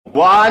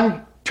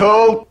1,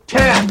 2,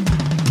 10.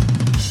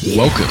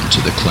 Welcome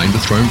to the Claim the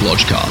Throne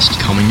Blogcast,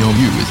 coming on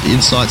you with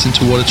insights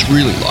into what it's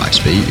really like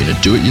to be in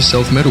a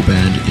do-it-yourself metal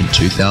band in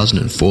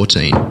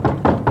 2014.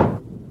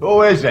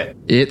 Who is it?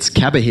 It's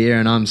Cabba here,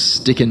 and I'm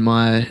sticking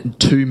my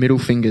two middle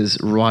fingers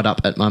right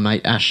up at my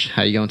mate Ash.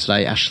 How you going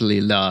today, Ashley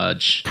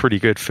Large? Pretty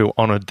good. Feel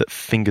honoured that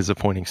fingers are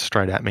pointing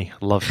straight at me.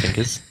 Love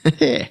fingers.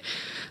 Yeah.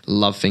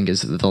 Love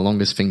fingers, the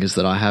longest fingers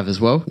that I have as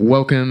well.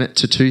 Welcome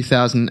to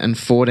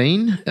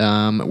 2014.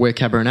 We're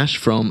Cabba and Ash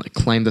from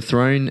Claim the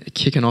Throne,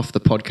 kicking off the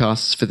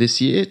podcasts for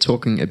this year,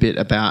 talking a bit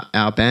about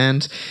our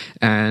band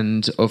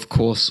and, of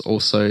course,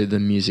 also the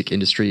music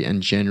industry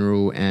in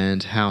general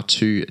and how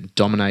to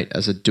dominate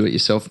as a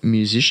do-it-yourself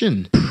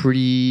musician.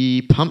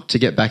 Pretty pumped to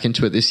get back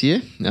into it this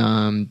year.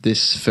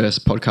 This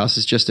first podcast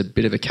is just a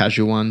bit of a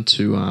casual one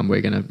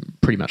we're going to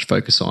pretty much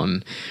focus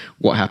on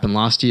what happened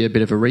last year, a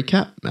bit of a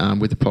recap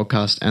with the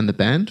podcast and the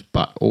band,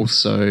 but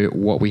also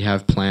what we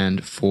have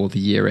planned for the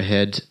year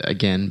ahead,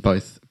 again,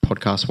 both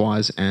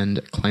podcast-wise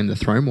and Claim the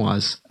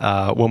Throne-wise.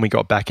 When we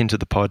got back into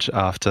the pod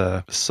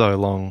after so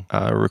long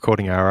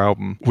recording our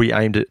album, we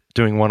aimed at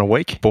doing one a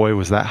week. Boy,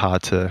 was that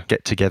hard to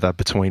get together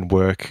between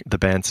work, the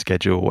band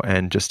schedule,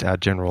 and just our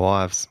general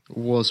lives. It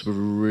was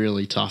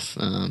really tough.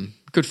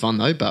 Good fun,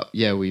 though, but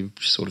yeah, we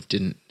sort of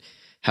didn't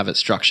have it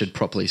structured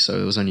properly, so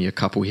there was only a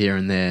couple here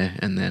and there,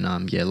 and then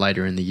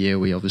later in the year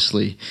we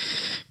obviously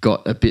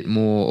got a bit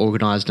more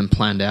organised and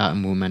planned out,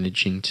 and we were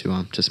managing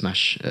to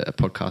smash a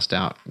podcast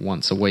out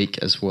once a week,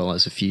 as well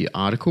as a few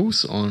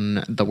articles on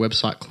the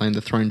website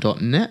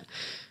claimthethrone.net.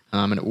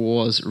 And it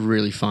was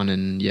really fun,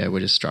 and yeah,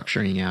 we're just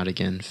structuring out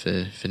again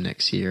for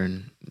next year,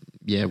 and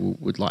yeah,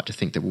 we'd like to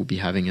think that we'll be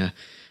having a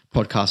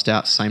podcast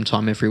out same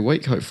time every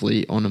week,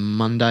 hopefully on a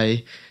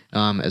Monday,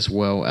 as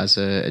well as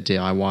a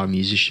DIY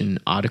musician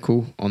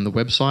article on the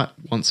website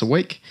once a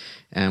week.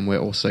 And we're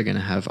also going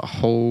to have a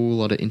whole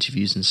lot of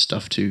interviews and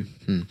stuff to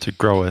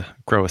grow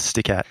a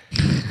stick at.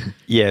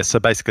 Yeah, so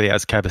basically,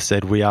 as Cabba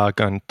said, we are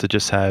going to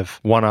just have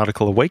one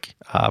article a week.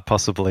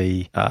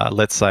 Possibly,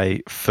 let's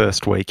say,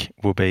 first week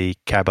will be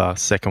Cabba,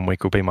 second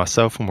week will be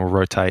myself, and we'll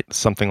rotate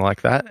something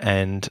like that.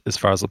 And as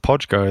far as the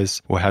pod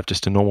goes, we'll have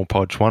just a normal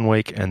pod one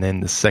week, and then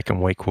the second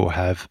week we'll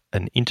have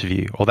an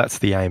interview. Or that's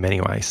the aim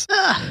anyways.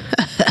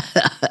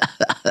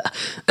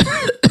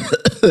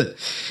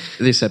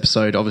 This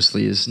episode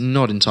obviously is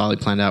not entirely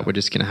planned out. We're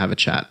just going to have a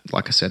chat,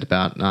 like I said,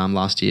 about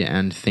last year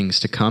and things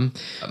to come.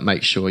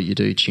 Make sure you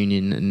do tune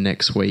in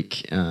next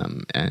week,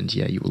 and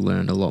yeah, you will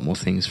learn a lot more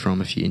things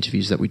from a few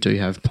interviews that we do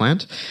have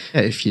planned.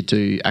 If you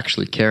do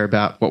actually care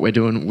about what we're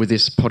doing with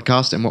this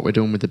podcast and what we're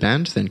doing with the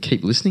band, then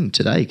keep listening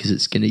today because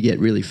it's going to get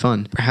really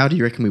fun. How do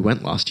you reckon we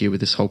went last year with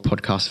this whole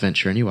podcast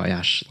venture anyway,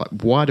 Ash? Like,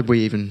 why did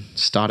we even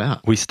start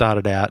out? We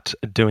started out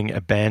doing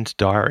a band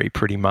diary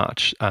pretty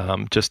much,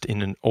 just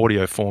in an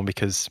audio form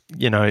because,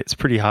 you know, it's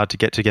pretty hard to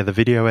get together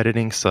video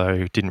editing,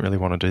 so didn't really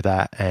want to do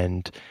that,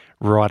 and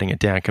writing it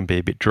down can be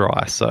a bit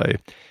dry, so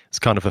it's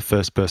kind of a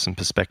first-person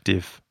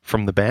perspective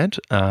from the band.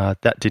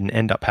 That didn't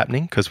end up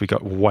happening because we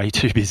got way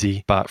too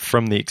busy, but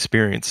from the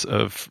experience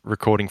of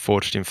recording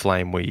Forged in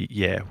Flame, we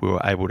were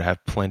able to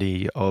have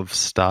plenty of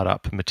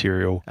startup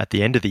material at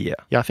the end of the year.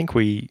 Yeah, I think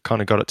we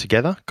kind of got it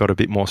together, got a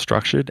bit more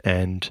structured,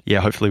 and yeah,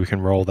 hopefully we can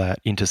roll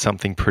that into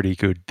something pretty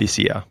good this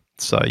year.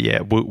 So, yeah,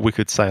 we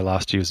could say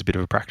last year was a bit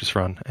of a practice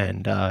run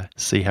and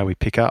see how we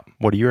pick up.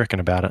 What do you reckon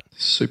about it?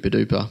 Super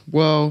duper.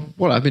 Well,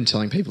 what I've been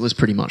telling people is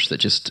pretty much that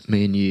just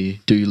me and you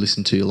do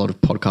listen to a lot of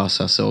podcasts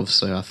ourselves.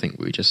 So I think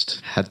we just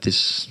had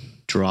this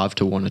drive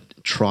to want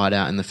to try it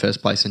out in the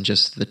first place, and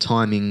just the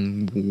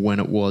timing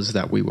when it was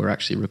that we were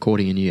actually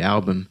recording a new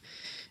album.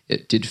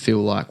 It did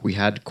feel like we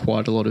had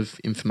quite a lot of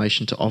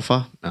information to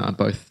offer,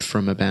 both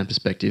from a band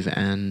perspective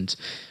and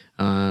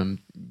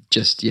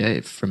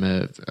from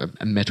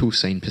a metal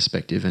scene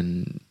perspective,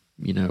 and,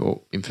 you know,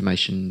 or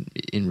information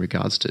in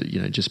regards to, you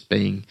know, just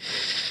being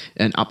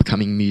an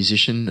upcoming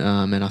musician.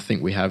 And I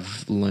think we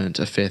have learnt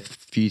a fair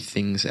few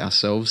things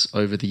ourselves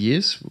over the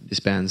years. This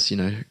band's, you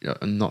know,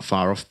 not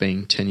far off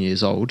being 10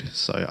 years old.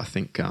 So I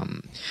think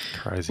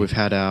Crazy. We've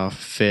had our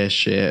fair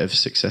share of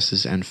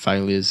successes and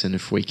failures. And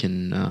if we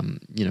can,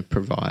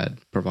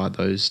 provide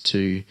those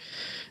to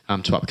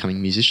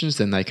upcoming musicians,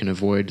 then they can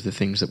avoid the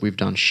things that we've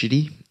done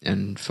shitty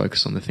and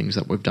focus on the things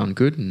that we've done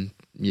good, and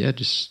yeah,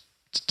 just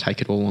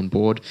take it all on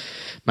board,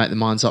 make their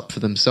minds up for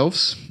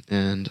themselves,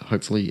 and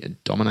hopefully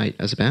dominate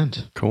as a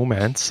band. Cool,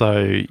 man.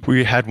 So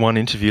we had one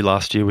interview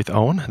last year with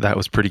Owen. That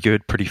was pretty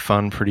good, pretty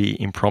fun, pretty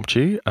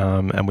impromptu.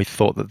 And we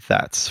thought that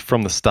that's,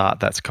 from the start,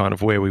 that's kind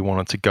of where we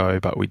wanted to go,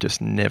 but we just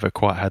never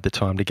quite had the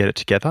time to get it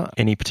together.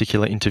 Any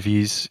particular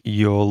interviews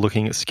you're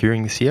looking at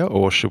securing this year,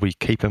 or should we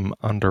keep them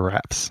under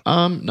wraps?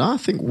 No, I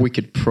think we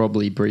could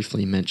probably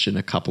briefly mention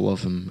a couple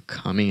of them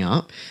coming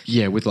up.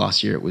 Yeah, with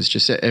last year, it was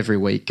just every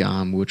week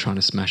we were trying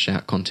to smash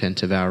out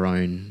content of our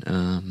own,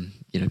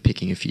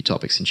 picking a few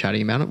topics and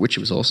chatting about it, which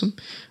was awesome.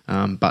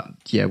 But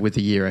yeah, with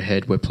the year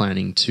ahead, we're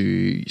planning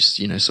to,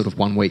 sort of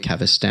 1 week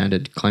have a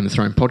standard Claim the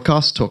Throne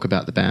podcast, talk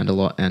about the band a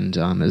lot, and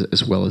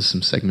as well as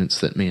some segments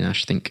that me and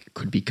Ash think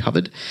could be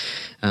covered,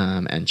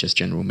 and just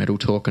general metal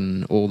talk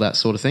and all that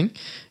sort of thing.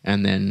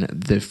 And then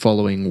the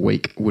following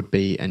week would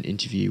be an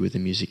interview with a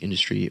music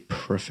industry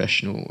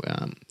professional.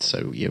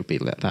 So yeah, it'll be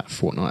that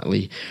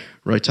fortnightly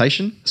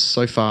rotation.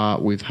 So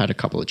far, we've had a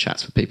couple of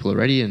chats with people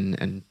already,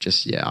 and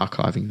just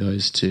archiving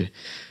those to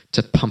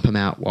pump them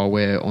out while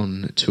we're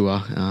on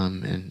tour,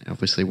 and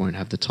obviously won't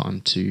have the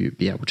time to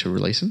be able to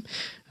release them.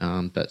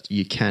 But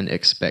you can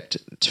expect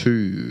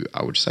two,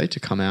 I would say, to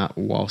come out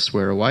whilst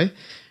we're away.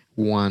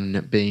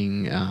 One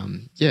being,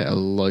 a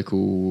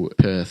local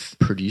Perth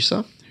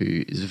producer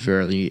who is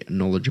very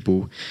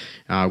knowledgeable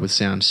with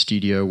sound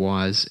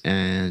studio-wise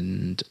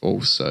and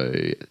also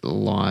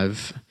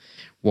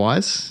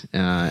live-wise.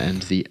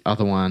 And the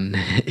other one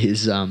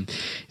is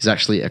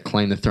actually a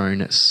Claim the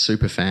Throne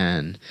super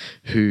fan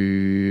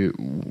who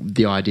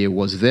the idea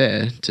was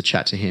there to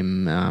chat to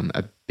him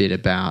a bit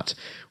about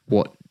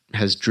what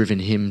has driven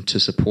him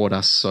to support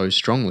us so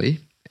strongly,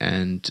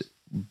 and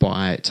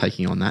by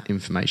taking on that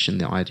information,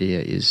 the idea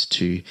is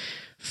to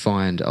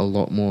find a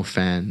lot more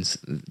fans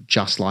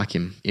just like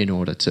him in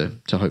order to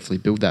hopefully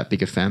build that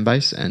bigger fan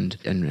base and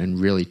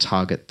really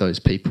target those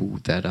people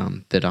that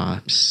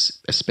are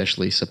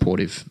especially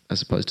supportive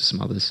as opposed to some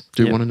others.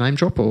 Do you want a name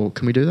drop, or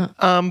can we do that?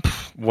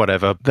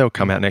 Whatever. They'll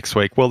come out next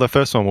week. Well, the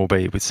first one will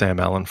be with Sam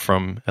Allen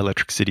from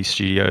Electric City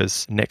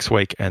Studios next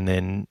week, and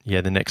then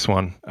the next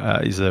one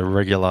is a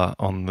regular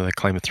on the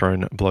Claim the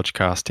Throne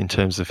Blogcast in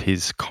terms of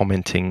his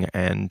commenting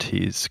and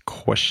his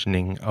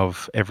questioning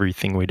of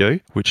everything we do,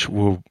 which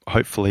will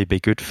hopefully be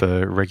good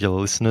for regular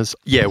listeners.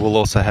 Yeah, we'll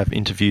also have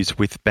interviews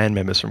with band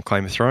members from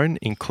Claim the Throne,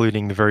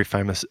 including the very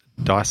famous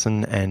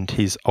Dyson and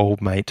his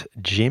old mate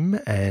Jim,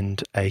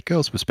 and a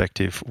girl's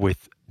perspective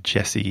with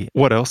Jesse.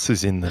 What else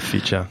is in the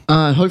future?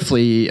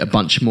 Hopefully a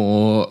bunch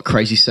more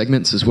crazy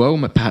segments as well,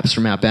 perhaps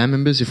from our band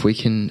members if we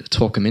can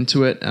talk them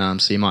into it.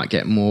 So you might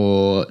get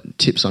more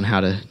tips on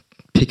how to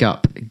pick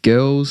up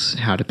girls,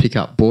 how to pick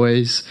up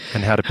boys.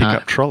 And how to pick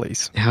up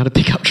trolleys. How to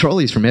pick up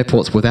trolleys from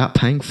airports without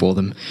paying for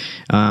them.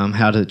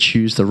 How to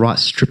choose the right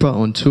stripper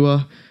on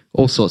tour.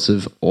 All sorts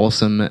of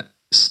awesome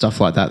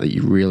stuff like that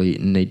you really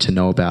need to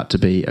know about to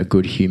be a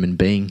good human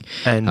being.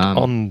 And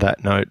on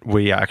that note,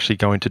 we are actually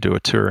going to do a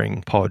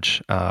touring podge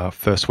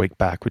first week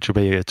back, which will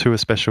be a tour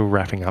special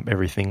wrapping up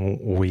everything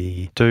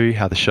we do,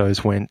 how the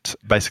shows went,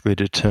 basically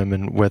to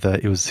determine whether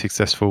it was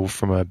successful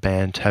from a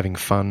band having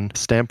fun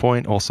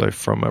standpoint, also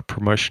from a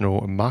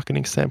promotional and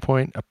marketing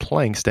standpoint, a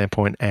playing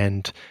standpoint,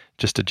 and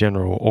just a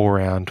general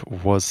all-round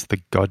was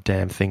the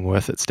goddamn thing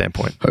worth it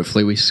standpoint.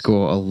 Hopefully we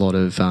score a lot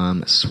of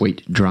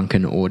sweet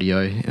drunken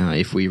audio.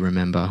 If we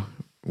remember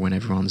when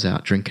everyone's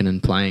out drinking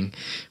and playing,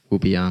 we'll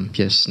be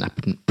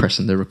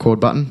pressing the record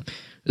button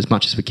as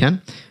much as we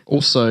can.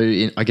 Also,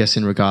 I guess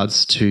in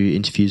regards to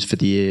interviews for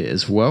the year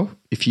as well,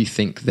 if you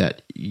think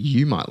that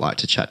you might like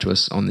to chat to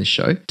us on this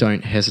show,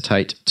 don't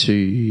hesitate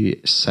to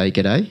say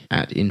g'day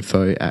at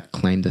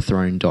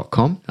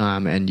info@claimthethrone.com.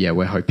 And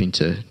we're hoping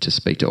to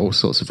speak to all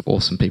sorts of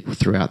awesome people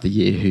throughout the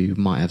year who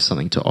might have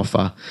something to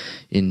offer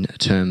in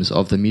terms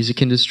of the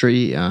music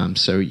industry.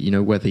 So,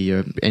 whether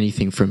you're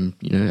anything from,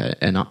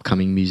 an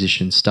upcoming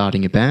musician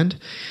starting a band,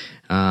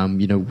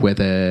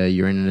 whether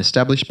you're in an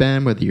established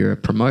band, whether you're a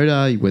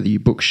promoter, whether you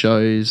book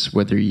shows,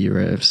 whether you're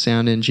a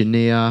sound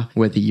engineer,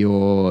 whether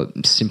you're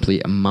simply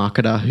a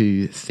marketer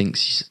who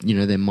thinks,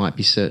 there might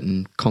be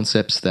certain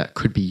concepts that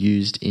could be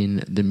used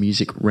in the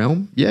music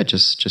realm. Yeah,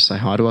 just say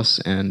hi to us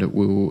and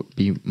we'll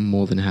be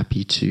more than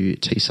happy to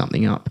tee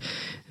something up.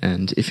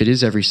 And if it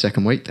is every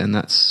second week, then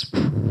that's,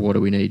 what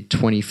do we need,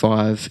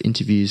 25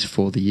 interviews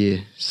for the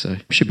year. So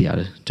we should be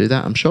able to do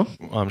that, I'm sure.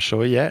 I'm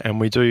sure, yeah. And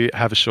we do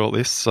have a short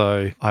list,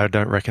 so I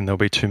don't reckon there'll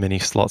be too many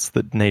slots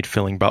that need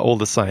filling. But all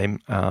the same,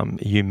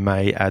 you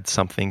may add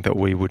something that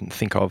we wouldn't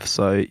think of.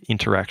 So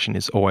interaction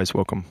is always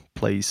welcome.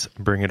 Please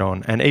bring it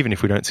on. And even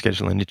if we don't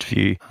schedule an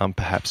interview,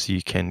 perhaps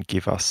you can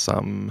give us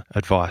some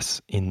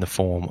advice in the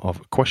form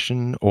of a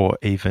question or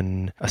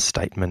even a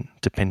statement,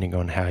 depending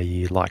on how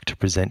you like to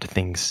present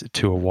things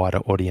to a wider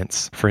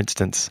audience. For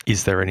instance,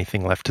 is there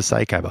anything left to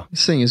say, Cabba?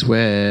 Seeing as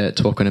we're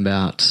talking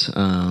about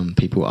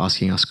people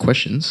asking us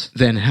questions,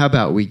 then how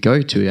about we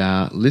go to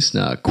our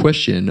listener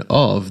question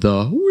of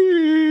the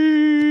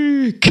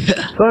week?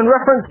 So in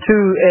reference to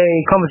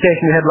a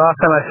conversation we had last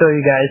time I saw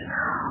you guys,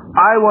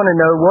 I want to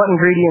know what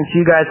ingredients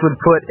you guys would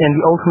put in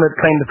the ultimate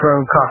Claim the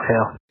Throne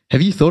cocktail.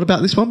 Have you thought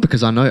about this one?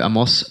 Because I know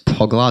Amos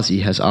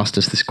Poglazi has asked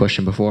us this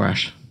question before,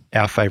 Ash.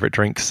 Our favourite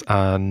drinks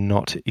are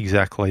not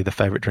exactly the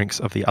favourite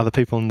drinks of the other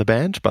people in the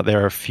band, but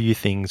there are a few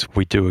things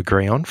we do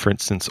agree on. For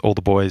instance, all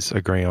the boys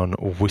agree on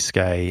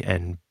whiskey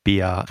and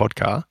beer,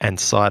 vodka and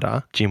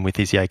cider, Jim with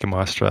his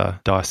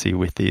Jägermeister, Dicey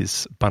with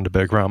his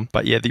Bundaberg rum.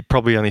 But yeah, the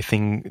probably only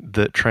thing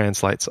that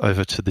translates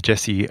over to the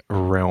Jesse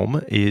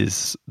realm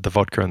is the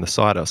vodka and the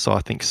cider. So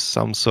I think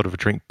some sort of a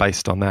drink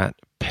based on that,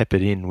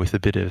 peppered in with a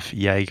bit of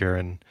Jaeger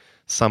and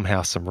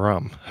somehow some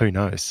rum. Who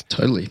knows?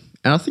 Totally.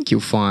 And I think you'll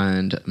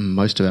find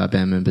most of our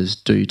band members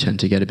do tend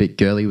to get a bit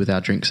girly with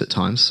our drinks at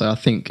times. So I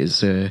think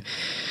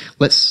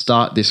let's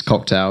start this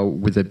cocktail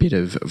with a bit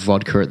of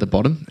vodka at the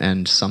bottom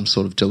and some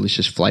sort of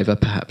delicious flavour,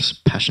 perhaps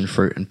passion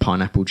fruit and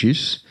pineapple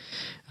juice.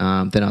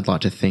 Then I'd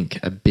like to think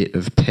a bit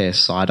of pear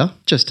cider,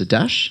 just a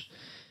dash.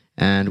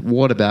 And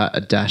what about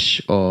a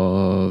dash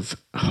of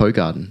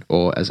Hoegaarden,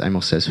 or as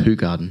Amos says,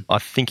 Hoegaarden? I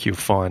think you'll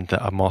find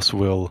that Amos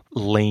will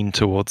lean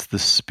towards the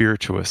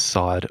spirituous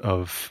side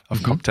of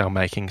cocktail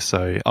making.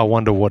 So I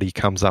wonder what he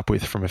comes up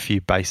with from a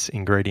few base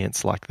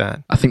ingredients like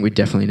that. I think we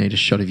definitely need a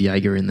shot of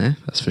Jaeger in there,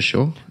 that's for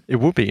sure. It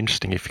would be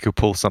interesting if you could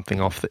pull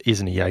something off that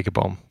isn't a Jaeger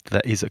bomb,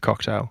 that is a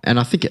cocktail. And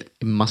I think it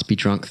must be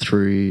drunk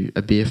through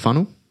a beer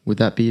funnel. Would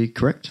that be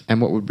correct?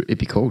 And what would it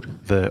be called?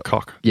 The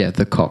cock. Yeah,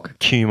 the cock.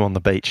 Cume on the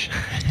beach.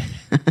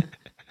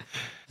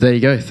 There you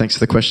go. Thanks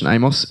for the question,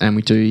 Amos. And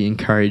we do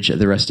encourage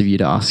the rest of you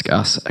to ask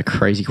us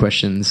crazy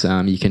questions.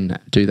 You can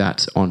do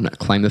that on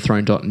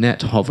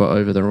claimthethrone.net. Hover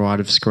over the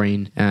right of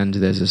screen, and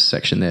there's a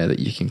section there that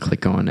you can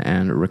click on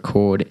and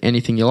record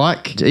anything you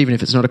like, even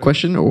if it's not a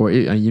question, or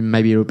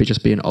maybe it'll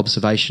just be an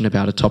observation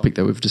about a topic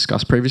that we've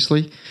discussed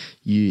previously.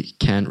 You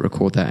can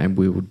record that, and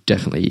we will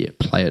definitely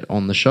play it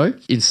on the show.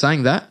 In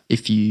saying that,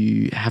 if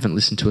you haven't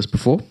listened to us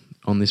before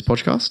on this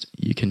podcast,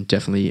 you can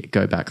definitely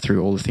go back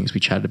through all the things we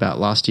chatted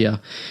about last year.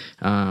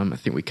 I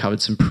think we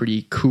covered some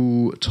pretty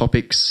cool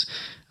topics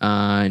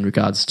in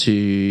regards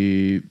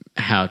to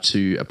how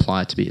to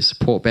apply to be a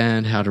support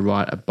band, how to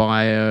write a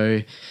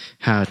bio,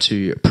 how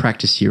to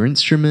practice your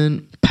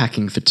instrument,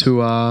 packing for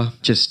tour,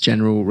 just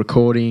general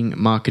recording,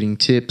 marketing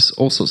tips,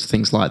 all sorts of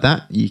things like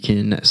that. You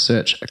can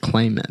search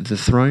Claim the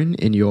Throne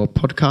in your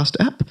podcast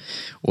app,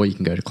 or you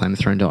can go to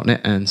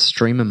claimthethrone.net and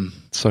stream them.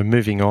 So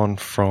moving on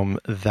from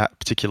that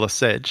particular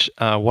sedge,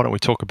 why don't we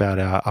talk about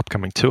our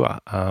upcoming tour?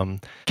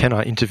 Can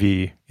I interview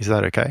you? Is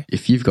that okay?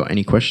 If you've got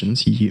any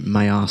questions, you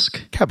may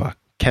ask. Cabba,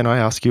 can I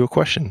ask you a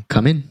question?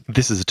 Come in.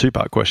 This is a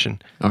two-part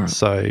question. All right.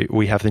 So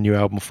we have the new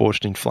album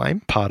Forged in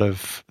Flame. Part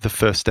of the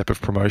first step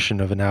of promotion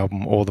of an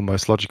album, or the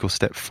most logical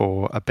step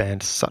for a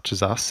band such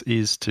as us,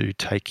 is to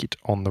take it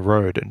on the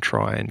road and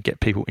try and get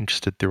people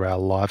interested through our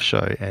live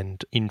show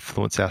and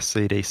influence our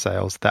CD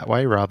sales that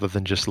way, rather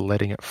than just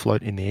letting it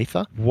float in the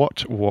ether.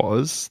 What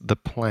was the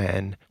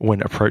plan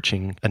when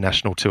approaching a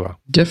national tour?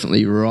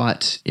 Definitely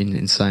right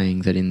in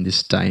saying that in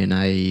this day and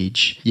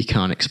age, you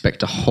can't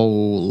expect a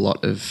whole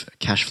lot of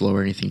cash flow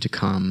or anything to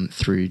come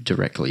through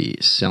directly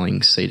selling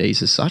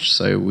CDs as such.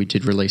 So we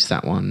did release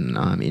that one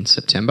in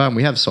September, and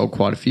we have sold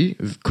quite a few.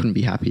 Couldn't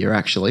be happier,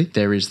 actually.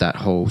 There is that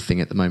whole thing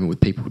at the moment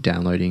with people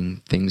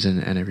downloading things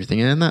and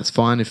everything, and that's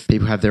fine if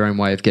people have their own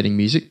way of getting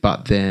music,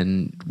 but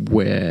then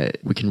where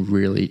we can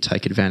really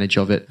take advantage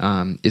of it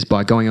is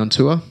by going on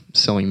tour,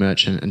 selling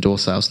merch and door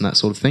sales and that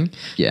sort of thing.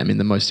 Yeah, I mean,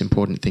 the most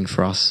important thing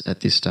for us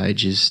at this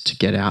stage is to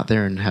get out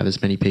there and have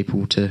as many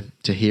people to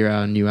hear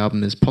our new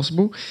album as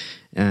possible,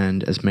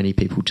 and as many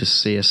people to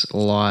see us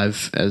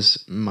live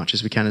as much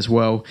as we can as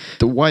well.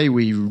 The way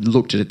we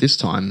looked at it this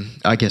time,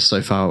 I guess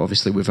so far,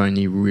 obviously, we've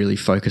only really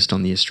focused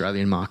on the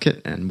Australian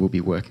market, and we'll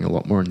be working a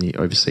lot more on the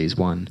overseas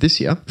one this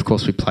year. Of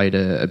course, we played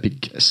a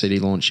big CD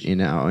launch in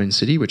our own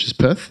city, which is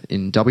Perth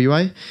in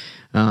WA.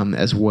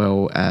 As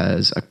well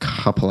as a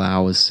couple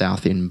hours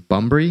south in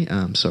Bunbury,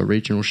 so a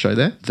regional show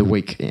there. The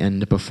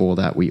weekend before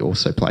that, we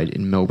also played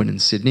in Melbourne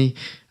and Sydney.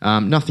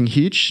 Nothing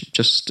huge,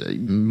 just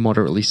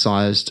moderately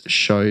sized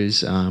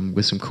shows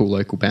with some cool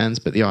local bands,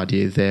 but the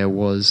idea there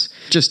was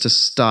just to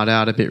start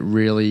out a bit,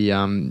 really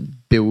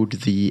build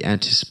the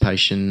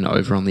anticipation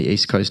over on the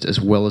East Coast as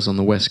well as on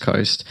the West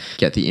Coast,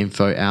 get the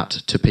info out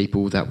to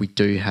people that we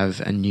do have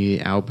a new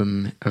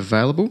album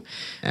available,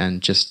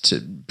 and just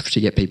to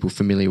get people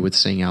familiar with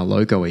seeing our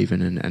logo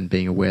even, and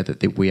being aware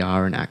that we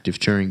are an active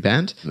touring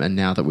band. And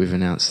now that we've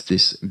announced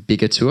this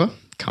bigger tour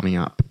coming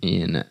up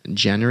in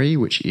January,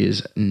 which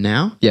is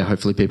now, yeah,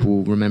 hopefully people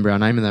will remember our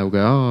name and they'll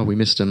go, oh, we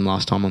missed them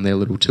last time on their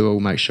little tour, we'll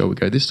make sure we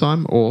go this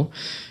time. Or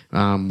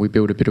we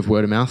build a bit of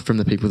word of mouth from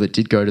the people that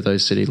did go to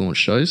those city launch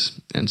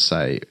shows and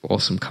say,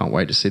 awesome, can't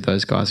wait to see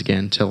those guys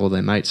again. Tell all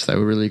their mates they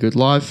were really good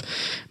live.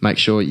 Make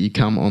sure you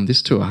come on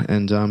this tour.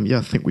 And yeah,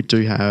 I think we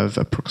do have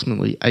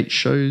approximately 8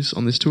 shows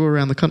on this tour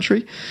around the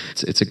country.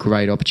 It's a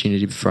great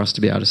opportunity for us to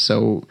be able to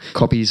sell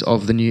copies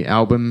of the new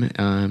album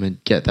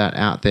and get that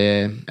out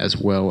there, as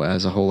well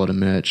as a whole lot of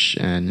merch,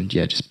 and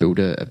yeah, just build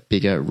a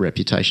bigger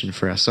reputation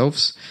for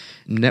ourselves.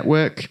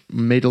 Network,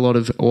 meet a lot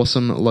of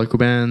awesome local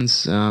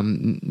bands,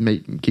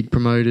 meet gig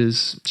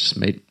promoters, just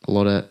meet a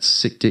lot of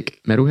sick dick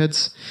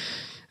metalheads.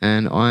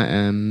 And I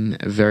am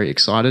very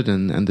excited,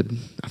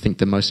 and I think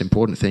the most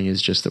important thing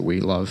is just that we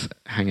love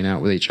hanging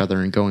out with each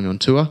other and going on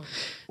tour.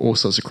 all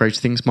sorts of crazy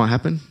things might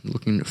happen.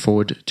 Looking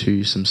forward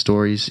to some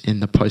stories in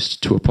the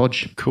post-tour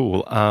podge.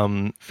 Cool.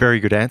 Very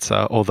good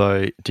answer, although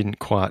it didn't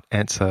quite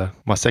answer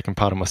my second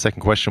part of my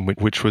second question,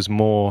 which was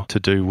more to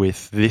do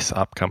with this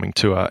upcoming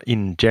tour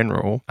in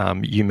general.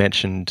 You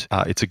mentioned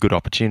it's a good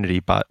opportunity,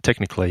 but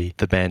technically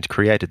the band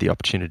created the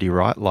opportunity,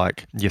 right?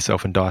 Like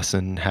yourself and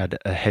Dyson had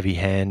a heavy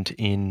hand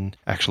in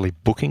actually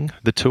booking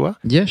the tour.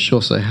 Yeah,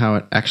 sure. So how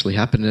it actually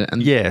happened.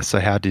 And yeah, so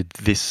how did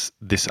this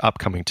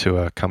upcoming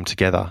tour come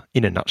together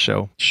in a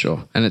nutshell?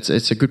 Sure. And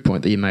it's a good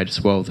point that you made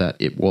as well, that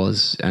it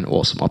was an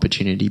awesome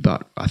opportunity,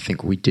 but I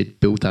think we did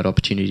build that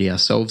opportunity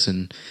ourselves.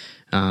 And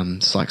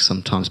it's like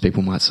sometimes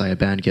people might say a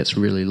band gets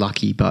really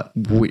lucky, but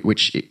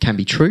which it can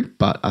be true,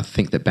 but I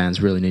think that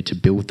bands really need to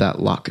build that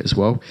luck as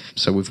well.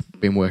 So we've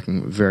been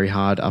working very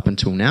hard up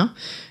until now.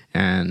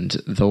 And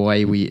the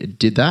way we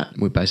did that,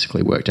 we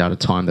basically worked out a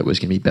time that was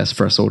going to be best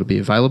for us all to be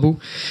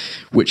available,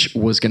 which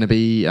was going to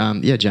be,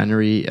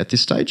 January at this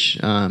stage.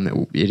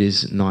 It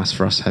is nice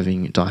for us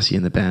having Dicey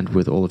in the band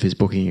with all of his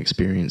booking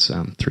experience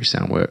through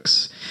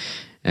Soundworks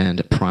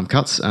and Prime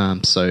Cuts.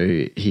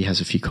 So he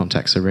has a few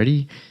contacts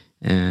already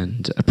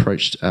and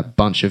approached a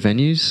bunch of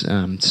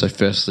venues. So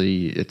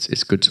firstly,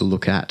 it's good to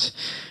look at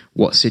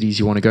what cities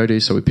you want to go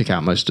to. So we pick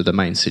out most of the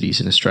main cities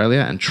in Australia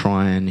and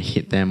try and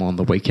hit them on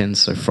the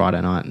weekends, so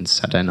Friday night and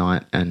Saturday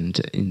night. And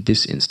in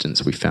this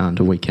instance, we found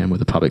a weekend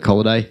with a public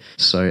holiday,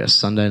 so a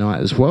Sunday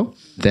night as well.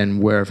 Then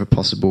wherever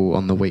possible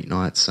on the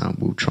weeknights,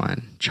 we'll try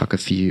and chuck a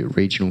few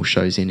regional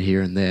shows in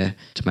here and there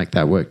to make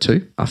that work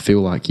too. I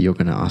feel like you're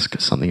going to ask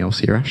something else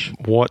here, Ash.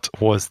 What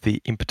was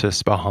the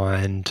impetus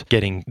behind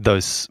getting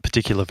those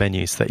particular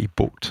venues that you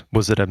booked?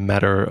 Was it a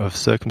matter of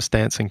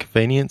circumstance and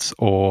convenience,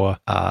 or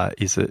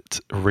is it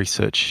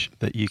research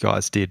that you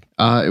guys did?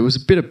 It was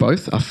a bit of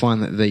both. I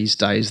find that these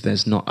days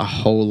there's not a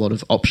whole lot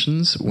of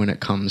options when it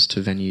comes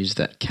to venues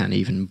that can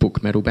even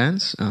book metal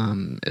bands,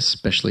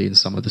 especially in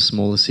some of the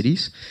smaller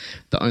cities.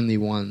 The only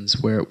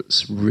ones where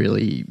it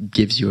really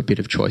gives you a bit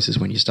of choices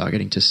when you start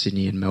getting to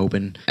Sydney and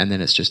Melbourne, and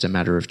then it's just a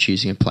matter of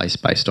choosing a place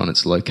based on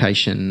its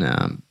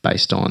location,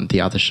 based on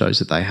the other shows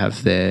that they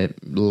have there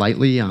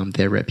lately,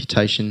 their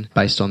reputation,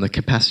 based on the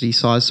capacity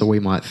size. So we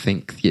might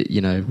think,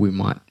 we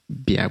might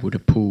be able to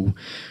pull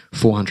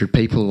 400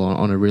 people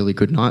on a really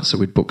good night, so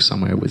we'd book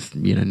somewhere with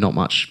not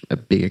much a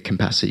bigger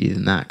capacity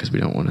than that, because we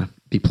don't want to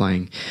be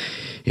playing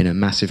in a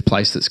massive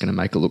place that's going to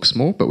make it look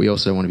small, but we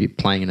also want to be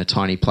playing in a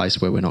tiny place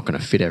where we're not going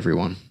to fit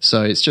everyone.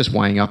 So it's just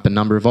weighing up a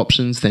number of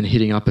options, then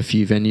hitting up a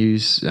few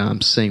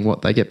venues, seeing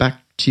what they get back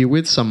to you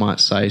with. Some might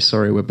say,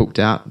 sorry, we're booked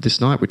out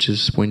this night, which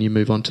is when you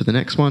move on to the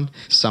next one.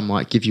 Some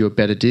might give you a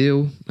better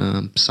deal.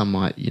 Some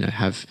might,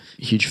 have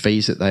huge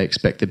fees that they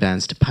expect the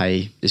bands to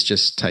pay. It's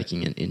just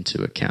taking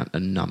into account a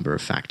number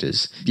of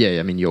factors. Yeah,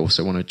 I mean, you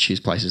also want to choose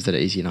places that are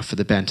easy enough for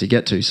the band to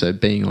get to. So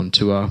being on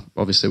tour,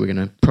 obviously we're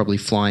going to probably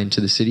fly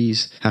into the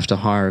cities, have to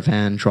hire a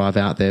van, drive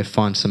out there,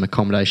 find some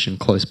accommodation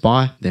close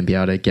by, then be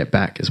able to get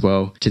back as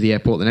well to the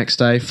airport the next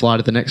day, fly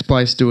to the next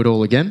place, do it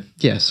all again.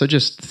 Yeah, so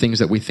just things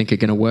that we think are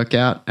going to work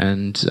out,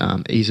 and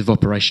ease of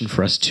operation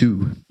for us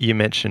too. You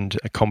mentioned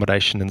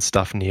accommodation and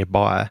stuff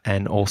nearby,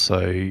 and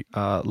also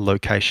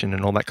location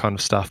and all that kind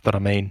of stuff, but I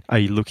mean, are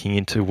you looking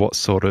into what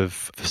sort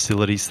of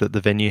facilities that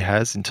the venue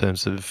has in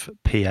terms of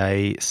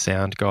PA,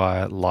 sound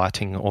guy,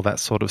 lighting, all that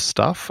sort of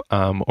stuff,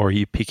 or are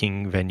you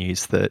picking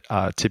venues that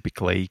are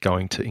typically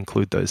going to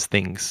include those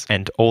things?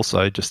 And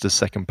also, just a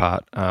second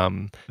part,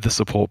 the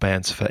support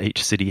bands for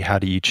each city, how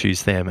do you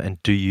choose them,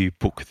 and do you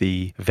book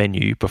the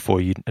venue before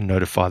you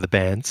notify the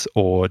bands,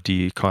 or do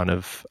you kind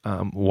of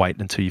wait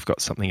until you've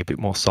got something a bit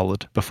more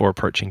solid before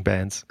approaching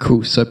bands?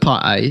 Cool. So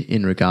part A,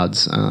 in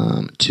regards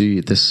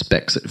to the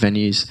specs at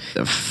venues,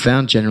 I've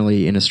found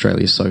generally in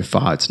Australia so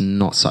far it's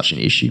not such an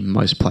issue.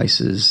 Most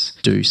places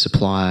do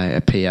supply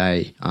a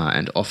PA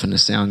and often a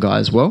sound guy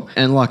as well.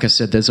 And like I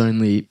said, there's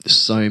only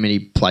so many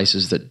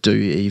places that do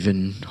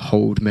even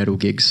hold metal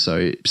gigs.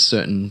 So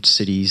certain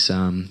cities,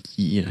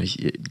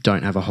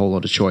 don't have a whole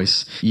lot of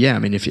choice. Yeah, I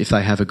mean, if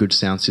they have a good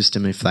sound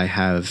system, if they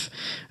have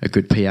a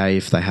good PA,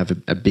 if they have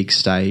a big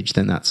stage,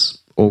 then that's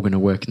all going to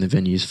work in the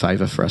venue's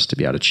favour for us to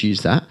be able to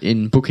choose that.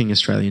 In booking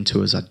Australian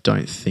tours, I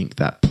don't think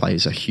that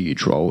plays a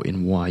huge role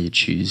in why you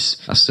choose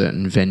a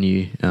certain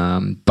venue.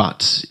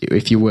 But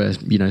if you were,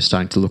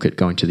 starting to look at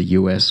going to the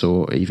US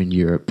or even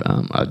Europe,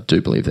 I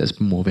do believe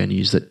there's more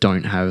venues that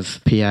don't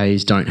have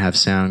PAs, don't have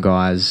sound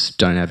guys,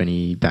 don't have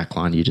any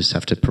backline. You just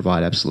have to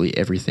provide absolutely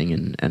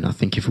everything. And I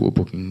think if we were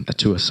booking a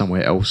tour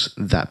somewhere else,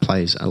 that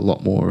plays a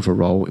lot more of a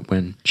role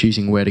when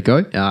choosing where to go.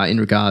 In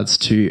regards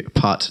to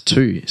part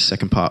two,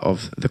 second part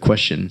of the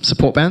question,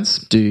 support bands,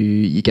 do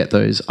you get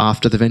those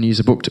after the venues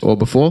are booked or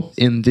before?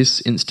 In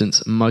this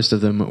instance, most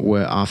of them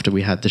were after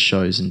we had the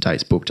shows and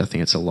dates booked. I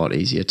think it's a lot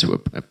easier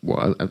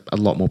a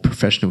lot more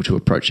professional to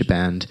approach a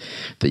band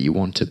that you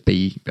want to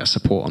be a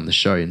support on the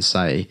show and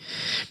say,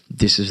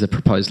 this is the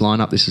proposed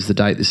lineup, this is the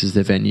date, this is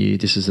the venue,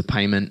 this is the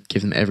payment,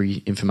 give them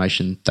every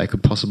information they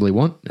could possibly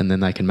want, and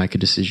then they can make a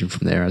decision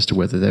from there as to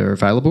whether they're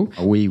available.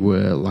 We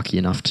were lucky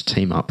enough to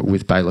team up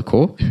with Baylor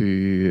Core,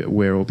 who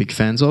we're all big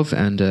fans of,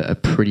 and a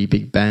pretty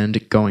big band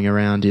band going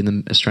around in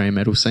the Australian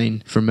metal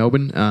scene from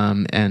Melbourne,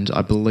 and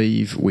I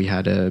believe we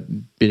had a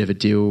bit of a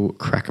deal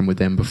cracking with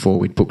them before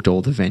we'd booked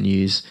all the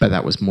venues, but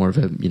that was more of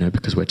a,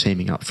 because we're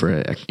teaming up for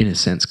in a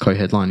sense,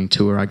 co-headlining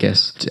tour, I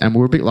guess. And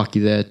we're a bit lucky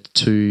there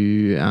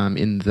too,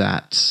 in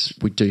that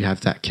we do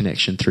have that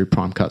connection through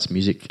Prime Cuts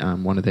Music.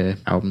 One of their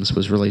albums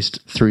was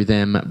released through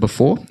them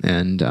before,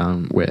 and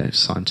we're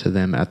signed to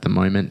them at the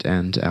moment,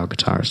 and our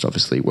guitarist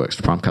obviously works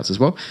for Prime Cuts as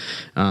well.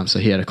 So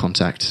he had a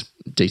contact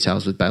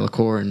details with Baylor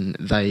Core, and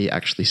they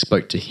actually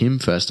spoke to him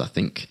first, I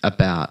think,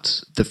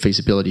 about the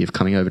feasibility of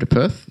coming over to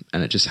Perth,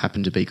 and it just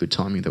happened to be good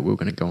timing that we were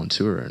going to go on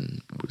tour,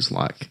 and it was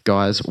like,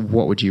 guys,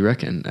 what would you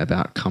reckon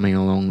about coming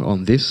along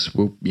on this?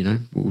 We'll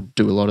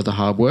do a lot of the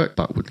hard work,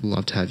 but would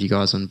love to have you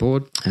guys on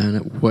board, and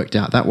it worked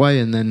out that way.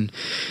 And then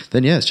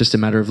yeah, it's just a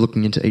matter of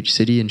looking into each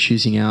city and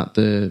choosing out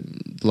the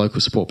local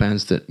support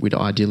bands that we'd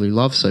ideally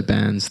love, so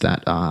bands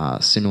that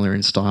are similar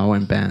in style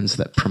and bands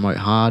that promote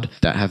hard,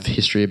 that have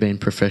history of being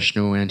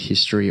professional and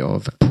history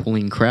of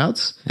pulling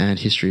crowds and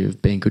history of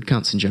being good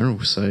cunts in general.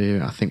 So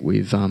I think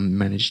we've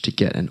managed to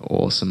get an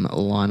awesome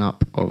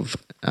lineup of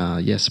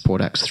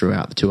support acts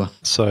throughout the tour.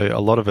 So a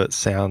lot of it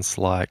sounds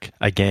like,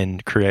 again,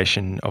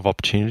 creation of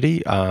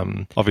opportunity.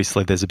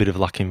 Obviously there's a bit of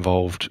luck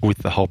involved with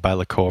the whole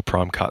Baylor Core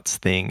Prime Cuts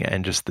thing,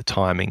 and just the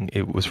timing,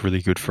 it was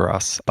really good for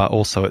us. But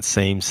also it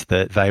seems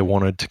that they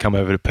wanted to come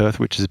over to Perth,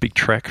 which is a big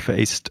trek for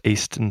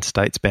Eastern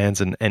States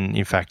bands, and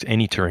in fact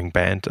any touring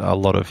band. A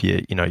lot of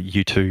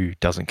U2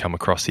 doesn't come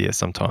across here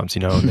sometimes,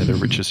 and they're the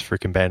richest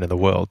freaking band in the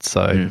world.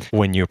 So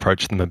when you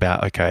approach them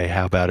about, okay,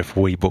 how about if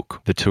we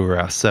book the tour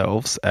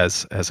ourselves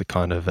as a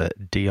kind of a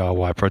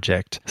DIY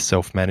project,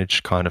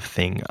 self-managed kind of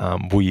thing,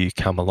 will you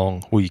come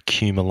along, will you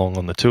cum along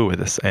on the tour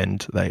with us?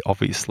 And they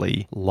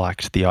obviously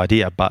liked the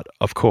idea, but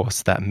of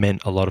course that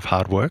meant a lot of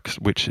hard work,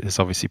 which has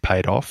obviously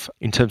paid off.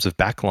 In terms of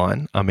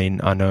backline, I mean,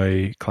 I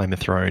know Claim the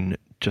Throne,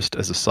 just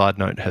as a side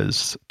note,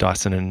 has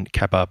Dyson and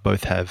Cabba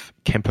both have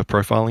Kemper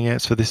profiling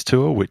amps for this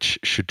tour, which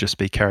should just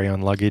be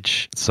carry-on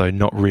luggage, so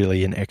not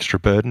really an extra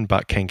burden,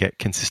 but can get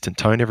consistent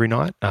tone every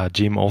night.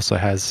 Jim also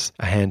has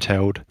a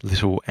handheld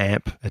little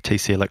amp, a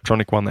TC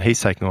Electronic one that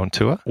he's taking on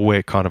tour.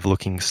 We're kind of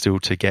looking still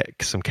to get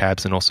some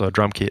cabs and also a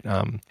drum kit.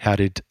 How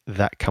did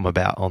that come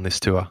about on this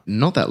tour?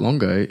 Not that long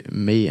ago,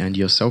 me and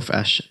yourself,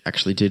 Ash,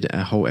 actually did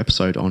a whole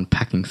episode on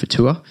packing for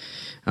tour.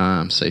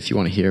 So if you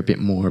want to hear a bit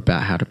more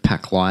about how to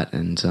pack light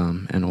and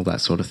all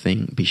that sort of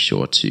thing, be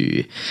sure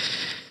to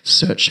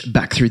search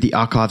back through the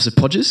archives of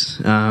Podgers.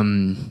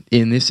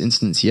 In this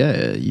instance,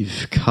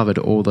 you've covered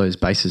all those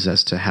bases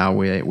as to how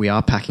we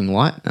are packing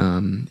light,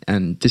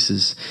 and this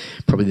is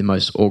probably the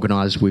most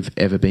organised we've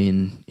ever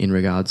been in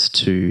regards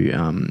to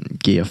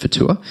gear for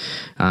tour.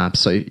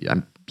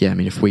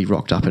 If we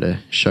rocked up at a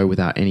show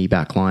without any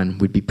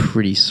backline, we'd be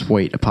pretty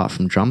sweet. Apart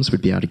from drums,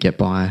 we'd be able to get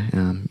by,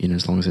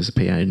 as long as there's a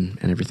PA and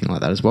everything like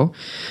that as well.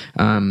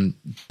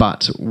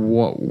 But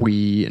what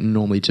we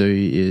normally do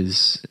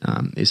is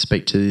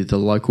speak to the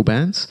local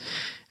bands.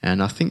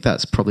 And I think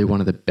that's probably one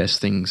of the best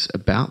things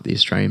about the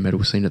Australian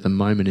metal scene at the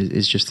moment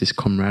is just this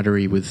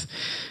camaraderie with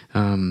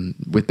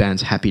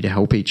bands happy to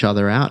help each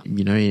other out,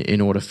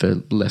 in order for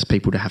less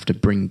people to have to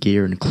bring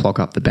gear and clog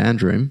up the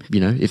band room.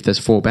 If there's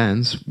 4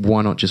 bands,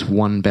 why not just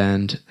one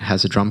band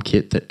has a drum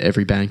kit that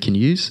every band can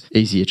use?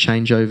 Easier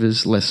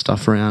changeovers, less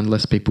stuff around,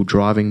 less people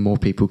driving, more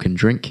people can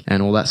drink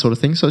and all that sort of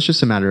thing. So it's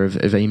just a matter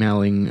of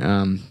emailing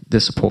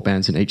the support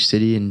bands in each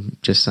city and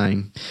just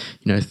saying,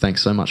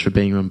 thanks so much for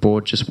being on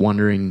board. Just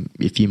wondering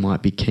if you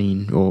might be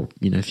keen or,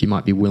 if you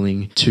might be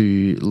willing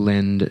to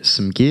lend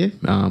some gear.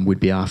 We'd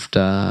be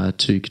after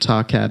 2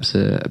 guitar cabs,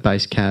 a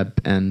bass cab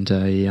and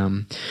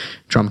a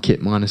drum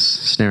kit minus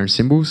snare and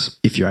cymbals.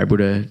 If you're able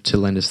to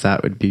lend us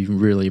that, would be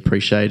really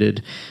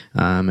appreciated,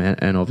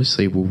 and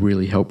obviously will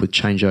really help with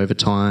changeover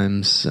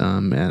times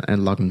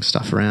and lugging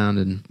stuff around,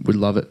 and would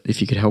love it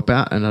if you could help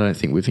out. And I don't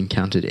think we've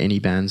encountered any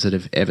bands that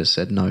have ever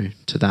said no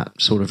to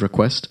that sort of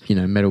request.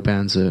 Metal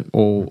bands are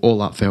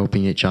all up for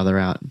helping each other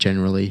out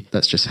generally.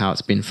 That's just how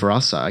it's been for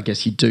us. I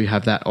guess you do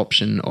have that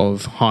option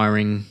of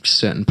hiring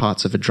certain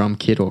parts of a drum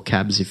kit or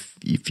cabs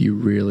if you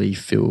really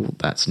feel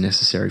that's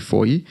necessary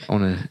for you.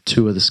 On a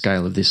tour the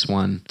scale of this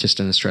one, just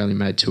an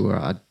Australian-made tour,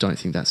 I don't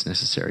think that's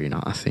necessary.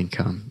 I think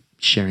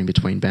sharing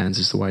between bands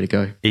is the way to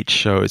go. Each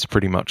show is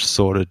pretty much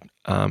sorted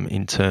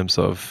in terms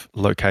of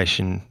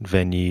location,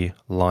 venue,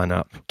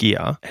 lineup,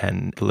 gear,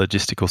 and the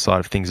logistical side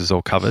of things is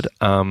all covered.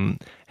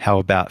 How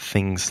about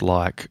things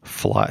like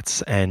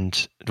flights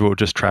and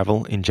just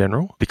travel in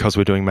general? Because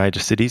we're doing major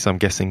cities, I'm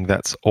guessing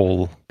that's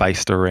all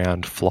based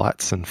around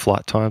flights and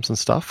flight times and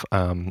stuff.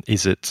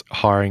 Is it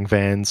hiring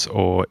vans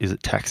or is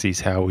it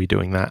taxis? How are we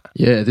doing that?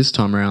 Yeah, this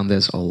time around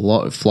there's a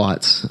lot of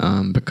flights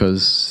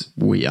because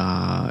we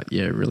are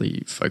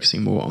really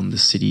focusing more on the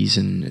cities,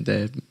 and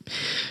they're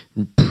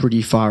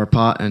pretty far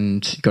apart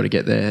and got to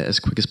get there as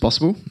quick as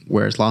possible.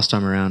 Whereas last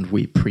time around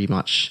we pretty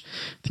much,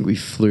 I think we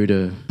flew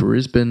to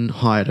Brisbane,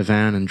 hired a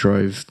van and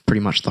drove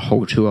pretty much the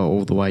whole tour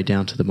all the way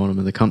down to the bottom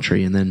of the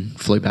country and then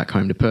flew back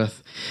home to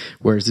Perth.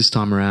 Whereas this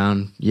time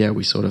around,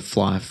 we sort of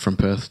fly from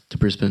Perth to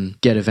Brisbane,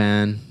 get a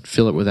van,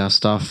 fill it with our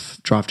stuff,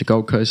 drive to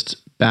Gold Coast,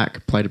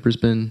 back, play to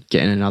Brisbane,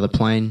 get in another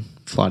plane,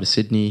 fly to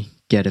Sydney,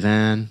 get a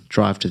van,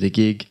 drive to the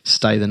gig,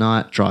 stay the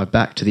night, drive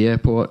back to the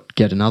airport,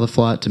 get another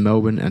flight to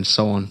Melbourne, and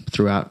so on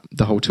throughout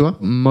the whole tour.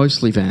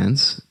 Mostly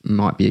vans,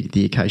 might be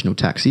the occasional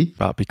taxi.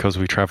 But because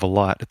we travel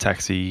light, a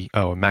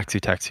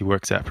maxi taxi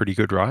works out pretty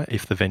good, right?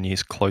 If the venue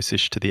is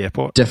close-ish to the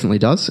airport. Definitely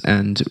does.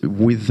 And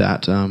with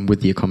that,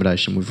 with the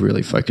accommodation, we've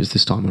really focused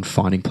this time on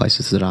finding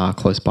places that are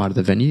close by to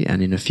the venue.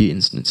 And in a few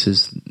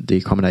instances, the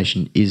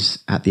accommodation is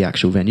at the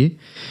actual venue,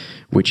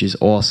 which is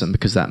awesome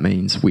because that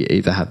means we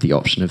either have the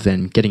option of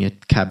then getting a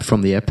cab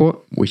from the airport.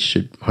 We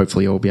should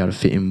hopefully all be able to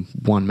fit in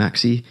one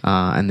maxi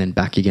and then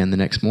back again the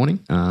next morning.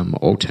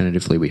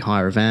 Alternatively, we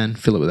hire a van,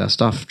 fill it with our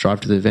stuff,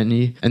 drive to the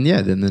venue, and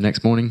then the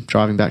next morning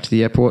driving back to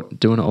the airport,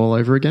 doing it all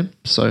over again.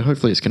 So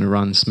hopefully it's going to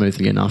run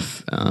smoothly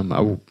enough.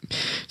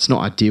 It's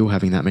not ideal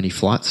having that many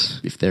flights.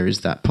 If there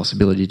is that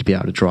possibility to be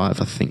able to drive,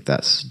 I think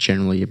that's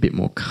generally a bit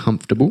more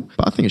comfortable.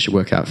 But I think it should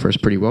work out for us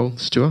pretty well,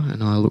 Stuart,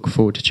 and I look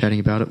forward to chatting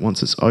about it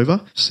once it's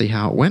over, see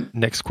how it went.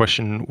 Next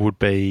question would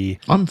be...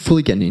 I'm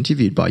fully getting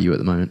interviewed by you at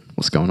the moment.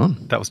 What's going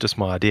on? That was just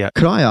my idea.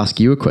 Could I ask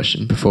you a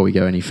question before we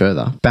go any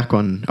further?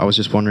 I was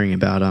just wondering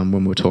about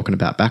when we were talking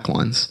about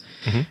backlines.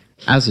 Mm-hmm.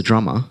 As a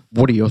drummer,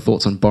 what are your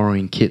thoughts on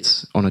borrowing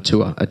kits on a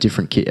tour, a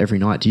different kit every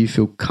night? Do you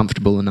feel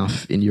comfortable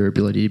enough in your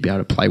ability to be able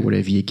to play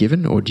whatever you're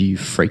given, or do you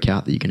freak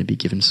out that you're going to be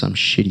given some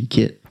shitty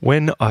kit?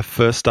 When I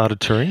first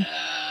started touring...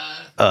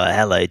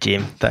 hello,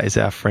 Jim. That is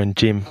our friend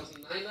Jim.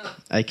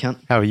 Hey, cunt.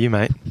 How are you,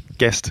 mate?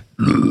 Guest.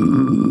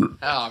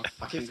 I'm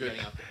fucking good.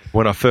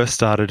 When I first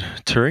started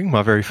touring,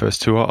 my very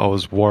first tour, I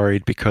was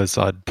worried because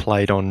I'd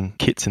played on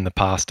kits in the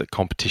past at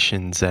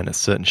competitions and at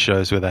certain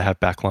shows where they have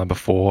backline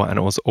before, and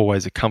it was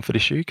always a comfort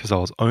issue because I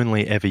was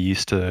only ever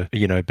used to,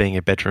 being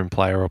a bedroom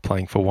player or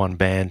playing for one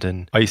band,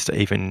 and I used to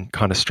even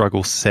kind of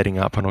struggle setting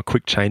up on a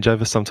quick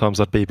changeover. Sometimes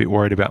I'd be a bit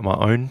worried about my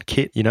own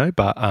kit,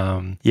 but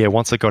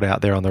once I got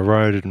out there on the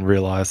road and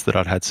realised that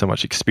I'd had so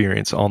much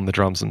experience on the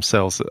drums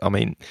themselves,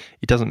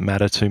 it doesn't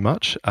matter too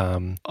much.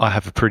 I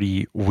have a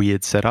pretty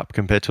weird setup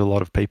compared to a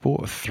lot of people.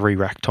 3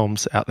 rack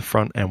toms out the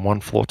front and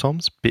 1 floor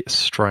toms. Bit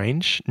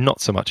strange. Not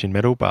so much in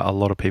metal, but a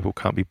lot of people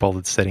can't be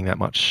bothered setting that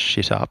much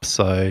shit up.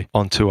 So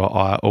on tour,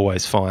 I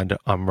always find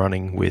I'm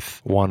running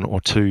with 1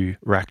 or 2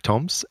 rack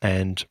toms.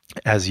 And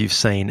as you've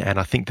seen, and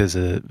I think there's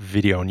a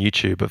video on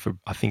YouTube of,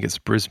 I think it's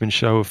a Brisbane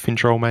show of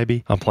Fintroll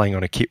maybe, I'm playing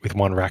on a kit with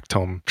 1 rack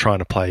tom, trying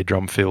to play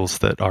drum fills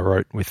that I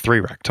wrote with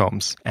 3 rack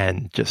toms,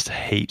 and just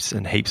heaps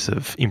and heaps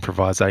of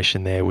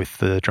improvisation there with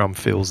the drum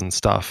fills and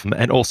stuff.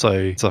 And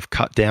also, so I've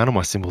cut down on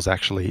my cymbals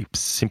actually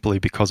simply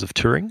because of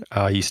touring.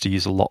 I used to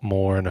use a lot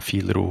more and a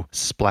few little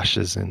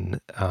splashes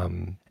and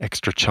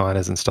extra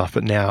chinas and stuff,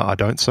 but now I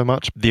don't so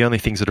much. The only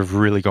things that have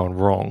really gone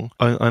wrong,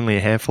 only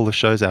a handful of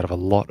shows out of a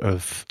lot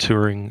of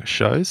touring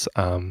shows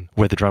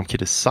where the drum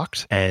kit is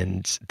sucked,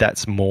 and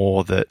that's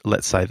more that,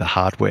 let's say, the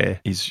hardware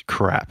is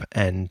crap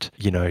and,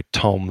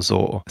 toms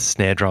or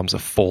snare drums are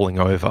falling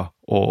over,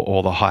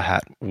 or the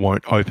hi-hat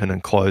won't open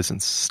and close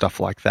and stuff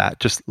like that.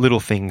 Just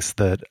little things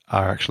that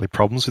are actually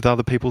problems with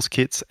other people's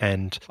kits,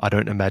 and I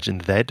don't imagine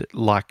they'd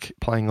like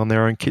playing on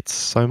their own kits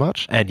so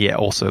much. And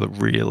also the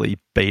really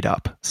beat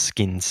up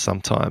skins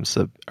sometimes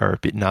are a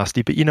bit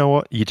nasty, but you know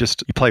what? You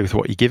play with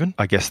what you're given.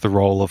 I guess the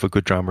role of a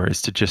good drummer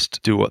is to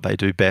just do what they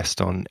do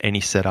best on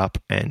any setup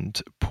and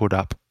put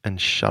up and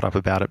shut up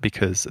about it,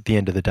 because at the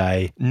end of the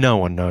day, no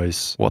one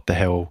knows what the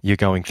hell you're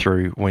going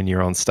through when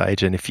you're on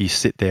stage. And if you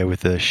sit there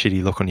with a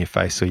shitty look on your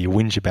face or you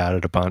whinge about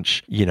it a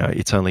bunch,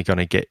 it's only going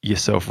to get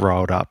yourself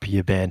riled up,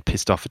 your band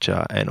pissed off at you,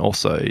 and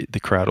also the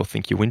crowd will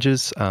think you're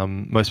whingers.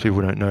 Most people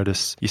don't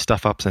notice your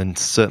stuff ups, and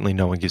certainly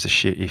no one gives a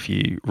shit if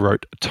you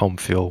wrote a tom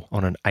fill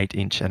on an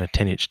 8-inch and a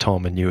 10-inch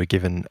tom and you were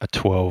given a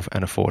 12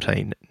 and a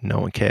 14. No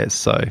one cares.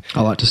 So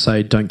I like to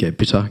say, don't get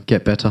bitter,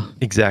 get better.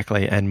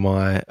 Exactly. And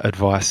my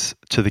advice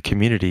to the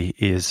community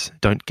is,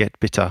 don't get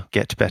bitter,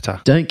 get better.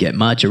 Don't get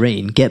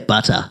margarine, get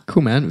butter.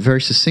 Cool, man.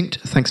 Very succinct.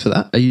 Thanks for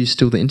that. Are you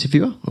still the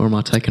interviewer, or am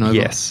I taking over?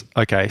 Yes.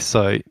 Okay,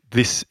 so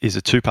this is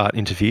a 2-part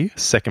interview.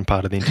 Second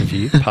part of the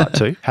interview, part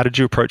 2. How did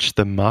you approach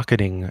the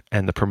marketing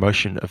and the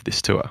promotion of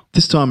this tour?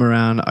 This time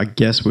around, I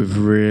guess we've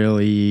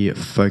really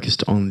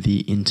focused on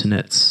the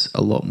internets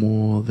a lot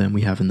more than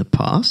we have in the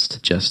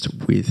past, just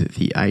with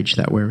the age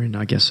that we're in,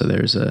 I guess. So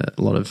there's a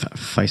lot of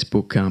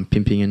Facebook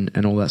pimping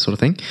and all that sort of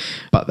thing.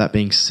 But that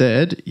being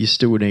said, you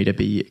still need to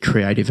be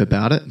creative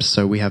about it.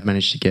 So we have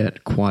managed to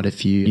get quite a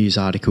few news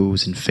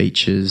articles and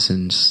features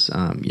and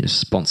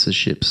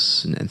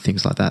sponsorships and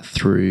things like that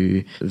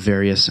through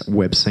various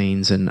web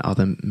scenes and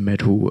other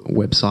metal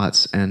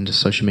websites and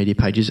social media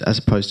pages, as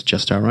opposed to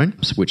just our own,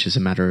 which is a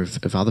matter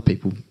of other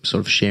people sort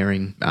of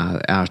sharing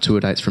our tour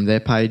dates from their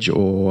page,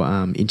 or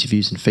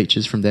interviews and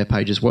features from their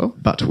page as well.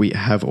 But we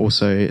have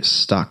also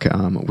stuck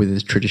with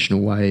the traditional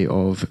way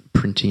of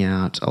printing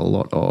out a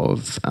lot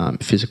of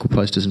physical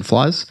posters and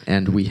flyers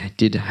and we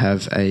did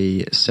have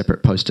a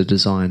separate poster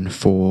design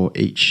for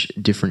each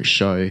different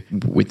show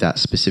with that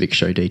specific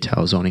show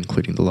details on,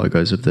 including the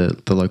logos of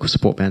the local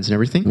support bands and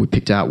everything. We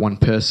picked out one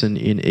person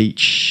in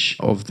each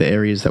of the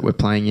areas that we're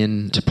playing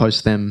in to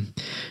post them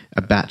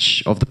a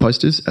batch of the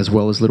posters as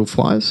well as little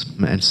flyers,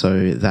 and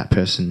so that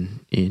person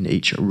in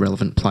each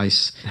relevant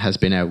place has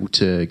been able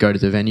to go to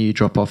the venue,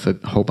 drop off a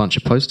whole bunch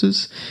of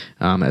posters,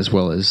 as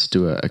well as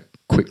do a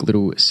quick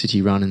little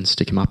city run and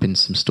stick them up in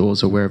some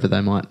stores or wherever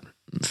they might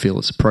feel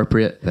it's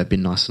appropriate. They've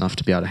been nice enough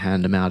to be able to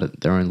hand them out at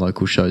their own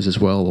local shows as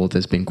well, or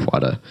there's been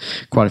quite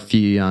a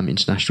few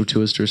international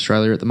tours to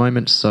Australia at the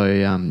moment, so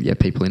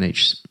people in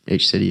each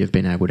city have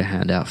been able to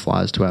hand out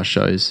flyers to our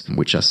shows,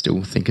 which I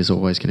still think is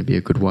always going to be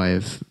a good way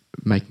of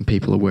making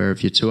people aware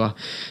of your tour.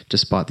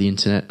 Despite the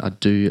internet, I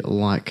do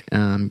like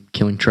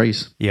killing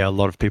trees. Yeah, a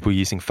lot of people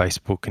using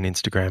Facebook and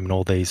Instagram and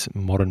all these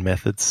modern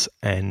methods,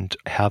 and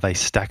how they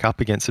stack up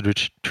against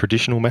the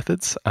traditional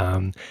methods.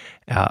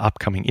 Our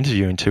upcoming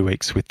interview in 2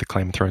 weeks with the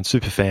Claim of Throne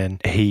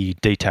superfan, he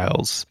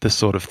details the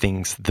sort of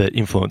things that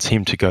influence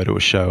him to go to a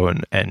show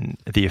and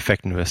the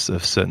effectiveness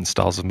of certain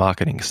styles of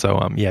marketing.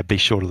 So be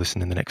sure to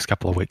listen in the next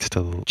couple of weeks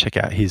to check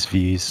out his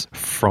views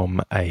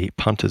from a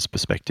punter's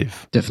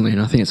perspective. Definitely,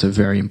 and I think it's a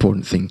very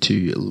important thing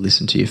to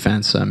listen to your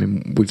fans. So, I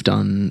mean, we've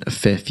done a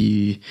fair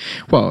few,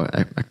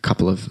 a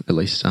couple of at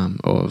least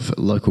of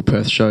local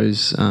Perth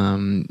shows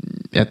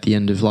at the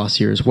end of last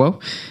year as well.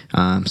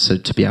 So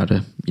to be able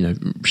to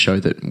show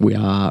that we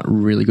are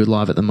really good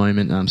live at the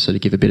moment, so to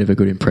give a bit of a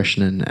good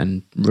impression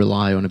and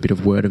rely on a bit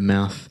of word of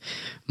mouth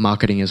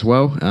marketing as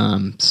well.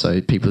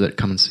 So people that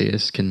come and see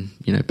us can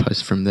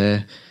post from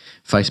their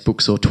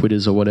Facebooks or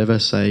Twitters or whatever,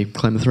 say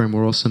Claim the Throne,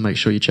 we're awesome, make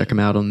sure you check them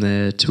out on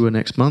their tour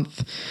next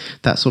month,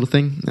 that sort of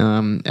thing.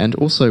 And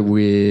also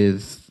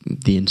with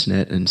the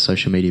internet and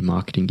social media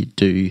marketing, you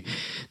do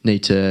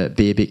need to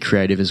be a bit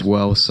creative as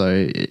well.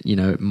 So,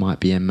 it might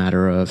be a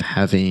matter of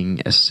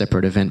having a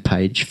separate event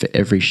page for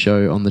every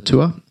show on the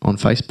tour on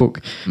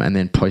Facebook, and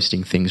then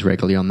posting things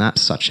regularly on that,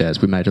 such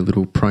as we made a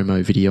little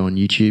promo video on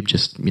YouTube,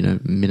 just, a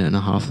minute and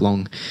a half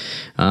long,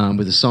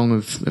 with a song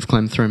of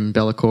Claim the Throne,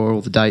 Be'lakor,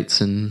 all the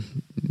dates and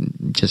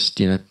just,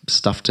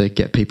 stuff to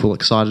get people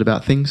excited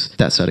about things.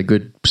 That's at a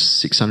good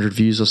 600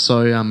 views or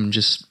so.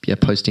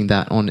 Posting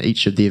that on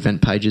each of the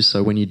event pages.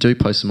 So when you do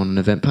post them on an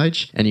event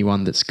page,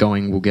 anyone that's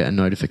going will get a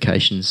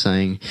notification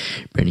saying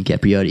Brendan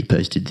Capriotti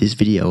posted this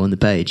video on the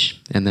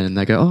page, and then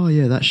they go, oh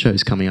yeah, that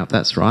show's coming up,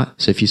 that's right.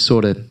 So if you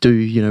sort of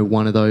do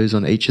one of those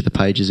on each of the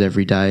pages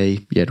every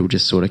day, it'll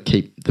just sort of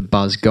keep the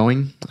buzz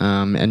going.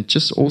 And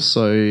just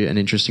also an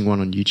interesting one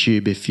on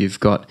YouTube, if you've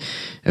got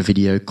a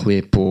video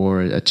clip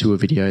or a tour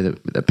video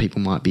that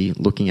people might be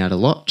looking at a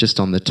lot, just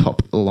on the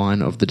top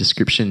line of the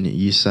description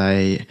you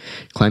say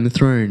Claim the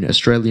Throne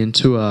Australian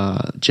Tour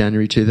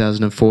January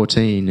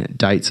 2014,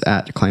 dates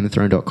at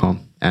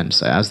claimthethrone.com. And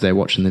so as they're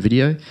watching the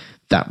video,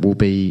 that will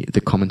be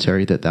the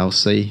commentary that they'll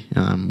see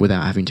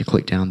without having to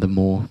click down the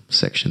more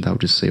section. They'll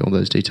just see all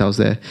those details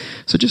there.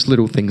 So just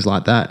little things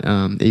like that,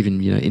 even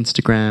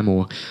Instagram,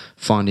 or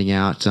finding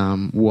out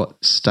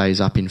what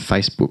stays up in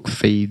Facebook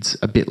feeds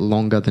a bit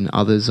longer than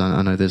others.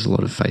 I know there's a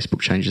lot of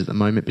Facebook changes at the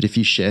moment, but if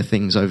you share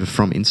things over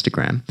from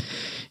Instagram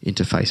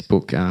into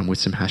Facebook with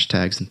some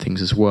hashtags and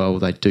things as well,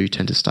 they do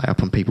tend to stay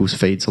up on people's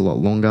feeds a lot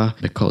longer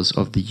because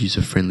of the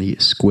user-friendly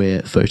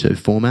square photo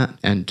format.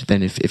 And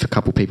then if a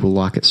couple people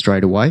like it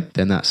straight away,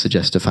 then that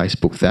suggests to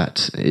Facebook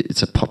that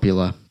it's a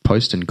popular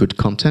post and good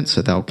content,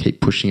 so they'll keep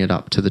pushing it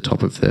up to the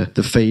top of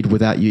the feed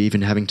without you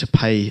even having to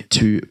pay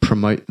to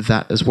promote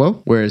that as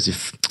well. Whereas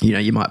if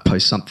you might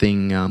post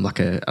something like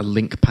a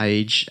link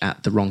page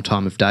at the wrong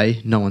time of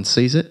day, no one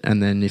sees it,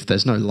 and then if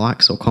there's no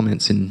likes or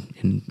comments in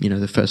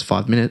the first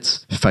 5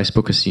 minutes,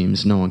 Facebook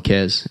assumes no one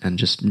cares and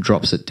just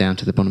drops it down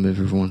to the bottom of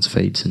everyone's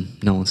feeds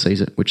and no one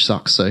sees it, which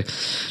sucks. So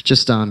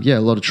just a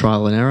lot of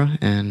trial and error,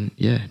 and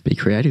be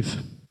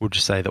creative. Would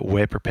you say that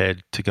we're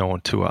prepared to go on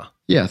tour?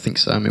 Yeah, I think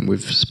so. I mean,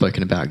 we've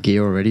spoken about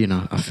gear already, and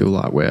I feel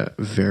like we're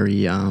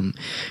very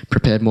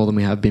prepared, more than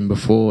we have been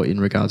before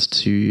in regards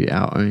to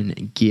our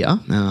own gear.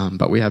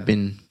 But we have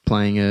been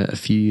playing a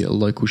few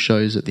local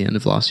shows at the end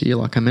of last year,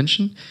 like I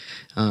mentioned,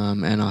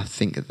 and I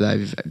think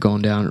they've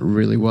gone down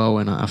really well,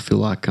 and I feel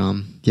like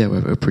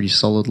we're pretty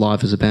solid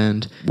live as a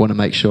band. Want to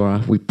make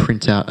sure we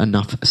print out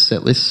enough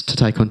set lists to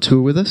take on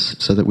tour with us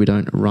so that we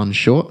don't run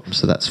short.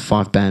 So that's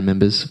 5 band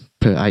members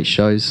per 8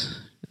 shows.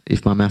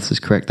 If my maths is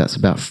correct, that's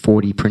about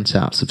 40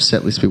 printouts of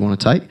set lists we want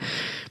to take.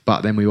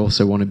 But then we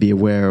also want to be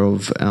aware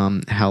of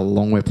how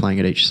long we're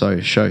playing at each show.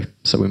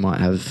 So we might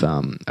have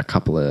a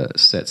couple of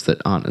sets that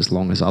aren't as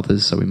long as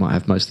others. So we might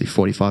have mostly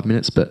 45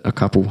 minutes, but a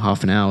couple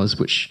half an hours,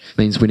 which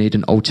means we need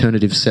an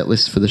alternative set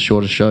list for the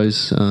shorter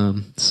shows.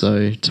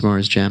 So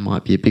tomorrow's jam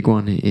might be a big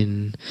one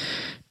in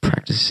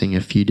practicing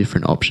a few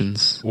different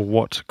options.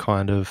 What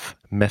kind of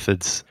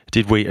methods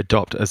did we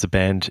adopt as a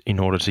band in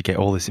order to get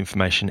all this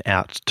information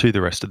out to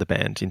the rest of the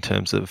band in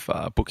terms of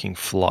booking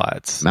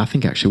flights? I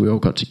think actually we all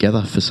got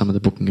together for some of the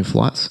booking of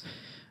flights.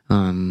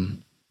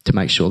 to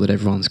make sure that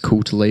everyone's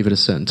cool to leave at a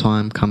certain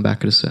time, come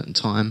back at a certain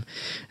time,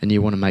 and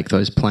you want to make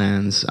those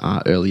plans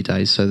early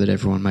days so that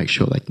everyone makes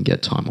sure they can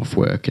get time off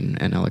work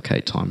and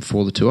allocate time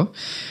for the tour.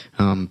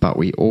 But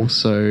we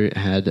also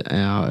had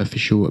our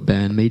official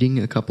band meeting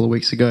a couple of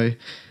weeks ago,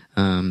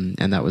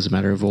 and that was a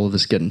matter of all of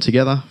us getting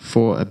together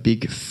for a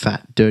big,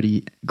 fat,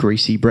 dirty,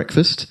 greasy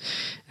breakfast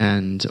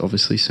and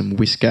obviously some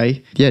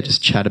whiskey. Yeah,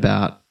 just chat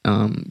about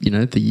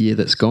the year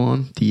that's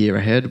gone, the year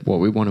ahead, what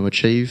we want to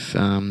achieve,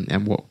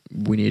 and what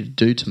we need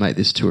to do to make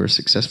this tour a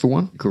successful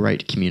one.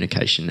 Great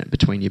communication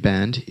between your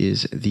band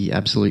is the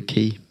absolute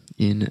key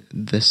in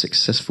the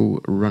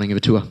successful running of a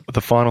tour. The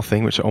final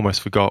thing, which I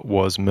almost forgot,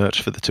 was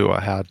merch for the tour.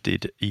 How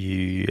did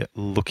you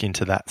look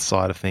into that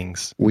side of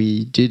things?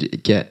 We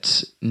did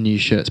get new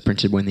shirts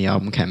printed when the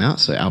album came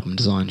out, so album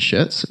design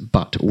shirts,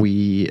 but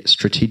we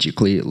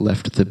strategically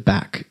left the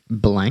back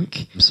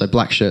blank. So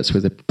black shirts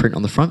with a print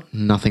on the front,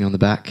 nothing on the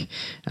back.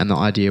 And the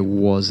idea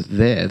was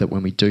there that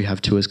when we do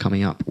have tours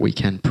coming up, we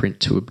can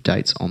print tour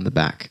dates on the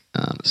back.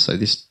 So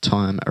this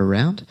time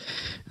around,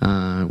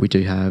 we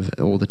do have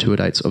all the tour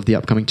dates of the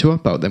upcoming tour,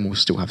 but then we'll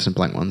still have some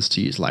blank ones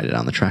to use later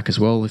down the track as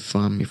well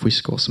if we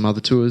score some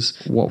other tours.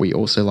 What we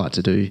also like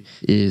to do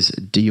is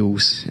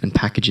deals and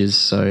packages.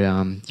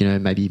 So,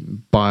 maybe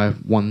buy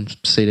one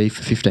CD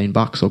for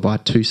 $15 or buy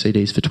 2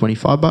 CDs for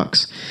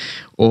 $25,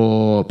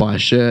 or buy a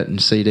shirt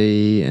and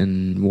CD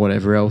and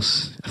whatever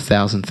else,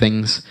 1,000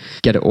 things.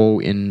 Get it all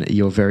in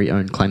your very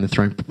own Claim the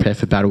Throne Prepare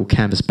for Battle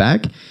canvas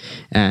bag,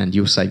 and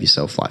you'll save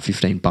yourself like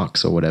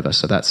 $15 or whatever.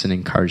 So that's an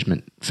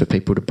encouragement for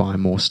people to buy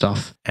more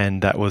stuff.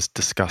 And that was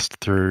discussed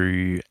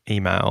through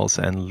emails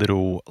and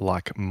little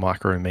like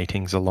micro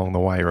meetings along the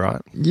way,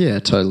 right? Yeah,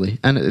 totally.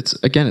 And it's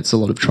a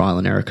lot of trial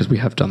and error because we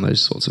have done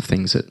those sorts of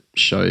things at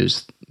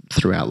shows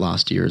throughout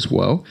last year as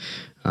well.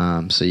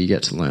 So you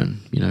get to learn,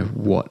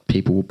 what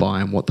people will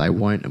buy and what they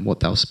won't, and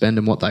what they'll spend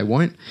and what they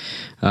won't.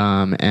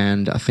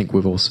 And I think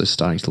we've also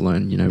starting to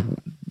learn,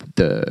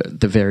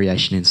 the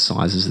variation in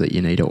sizes that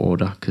you need to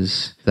order,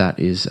 because that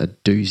is a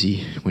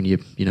doozy when you're,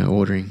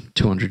 ordering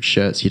 200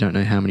 shirts. You don't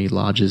know how many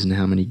larges and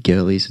how many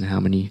girlies and how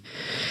many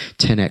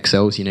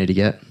 10XLs you need to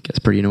get. It gets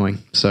pretty annoying.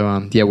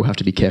 So, we'll have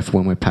to be careful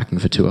when we're packing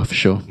for tour for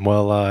sure.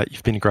 Well,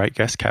 you've been a great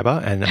guest,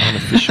 Cabba, and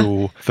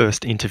unofficial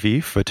first interview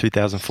for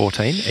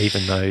 2014,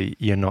 even though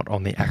you're not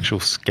on the actual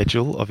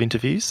schedule of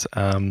interviews.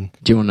 Do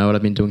you want to know what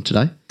I've been doing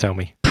today? Tell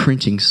me.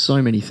 Printing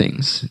so many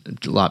things.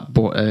 Like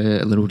bought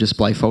a little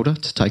display folder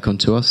to take on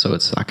tour, so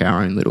it's like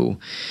our own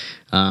little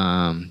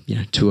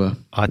tour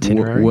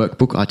itinerary,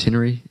 workbook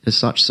itinerary as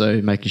such.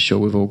 So making sure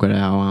we've all got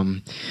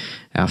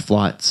our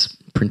flights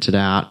printed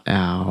out,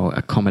 our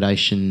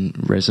accommodation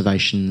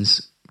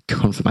reservations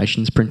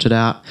confirmations printed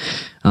out,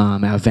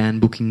 our van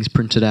bookings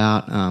printed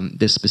out.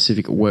 There's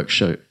specific work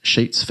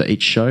sheets for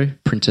each show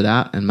printed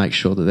out, and make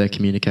sure that they're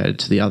communicated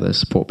to the other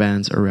support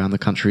bands around the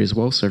country as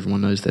well, so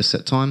everyone knows their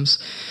set times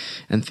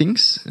and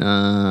things.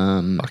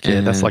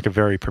 That's like a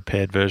very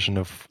prepared version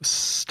of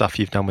stuff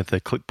you've done with the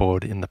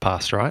clipboard in the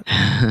past, right?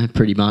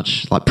 Pretty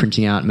much, like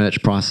printing out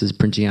merch prices,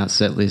 printing out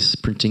set lists,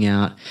 printing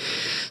out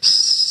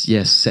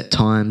set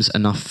times,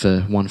 enough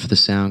for one for the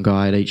sound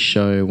guy at each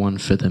show, one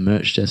for the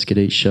merch desk at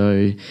each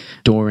show,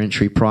 door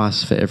entry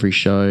price for every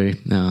show.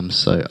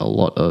 So a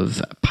lot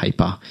of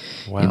paper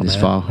in this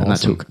file, and that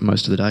took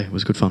most of the day. It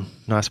was good fun.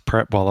 Nice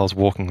prep while I was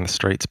walking the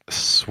streets,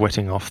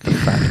 sweating off the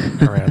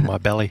fat around my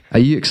belly. Are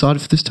you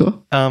excited for this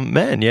tour?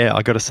 Man, yeah,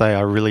 I got to say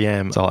I really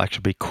am. I'll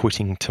actually be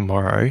quitting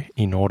tomorrow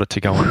in order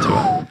to go on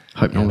tour.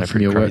 Hope no one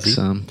from your work's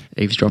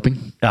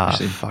eavesdropping.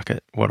 Fuck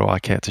it. What do I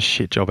care? It's a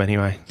shit job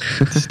anyway.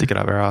 Stick it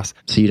up our ass.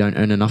 So you don't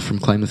earn enough from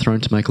Claim the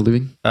Throne to make a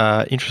living?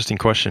 Interesting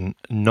question.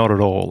 Not at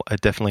all.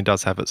 It definitely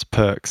does have its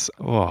perks.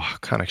 I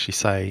can't actually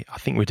say. I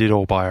think we did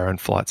all buy our own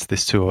flights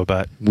this tour,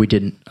 but... We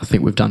didn't. I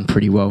think we've done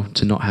pretty well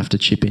to not have to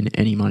chip in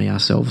any money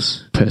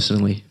ourselves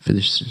personally for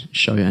this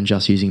show, and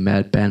just using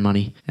band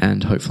money.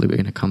 And hopefully we're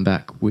going to come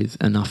back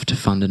with enough to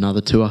fund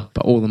another tour.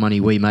 But all the money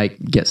we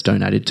make gets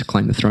donated to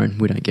Claim the Throne.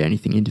 We don't get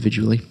anything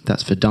individually.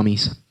 That's for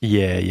dummies.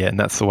 Yeah, and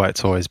that's the way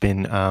it's always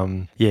been.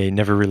 You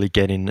never really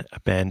get in a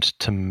band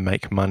to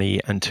make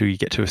money until you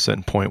get to a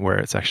certain point where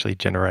it's actually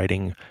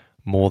generating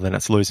more than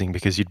it's losing,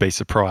 because you'd be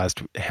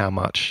surprised how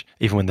much,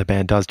 even when the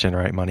band does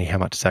generate money, how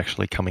much is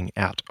actually coming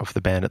out of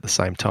the band at the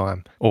same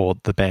time, or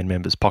the band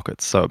members'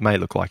 pockets. So it may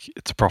look like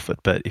it's a profit,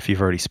 but if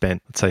you've already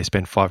spent, let's say you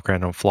spend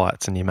 $5,000 on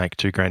flights and you make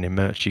 $2,000 in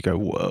merch, you go,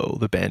 whoa,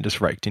 the band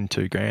just raked in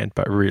 $2,000,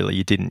 but really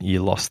you didn't,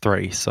 you lost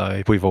 $3,000.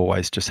 So we've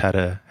always just had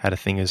a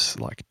thing as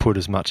like put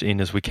as much in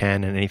as we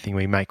can, and anything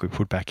we make we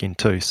put back in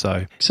too.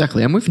 So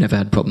exactly, and we've never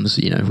had problems,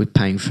 with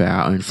paying for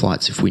our own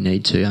flights if we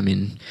need to. I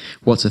mean,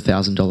 what's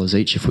 $1,000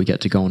 each if we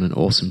get to go on an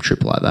awesome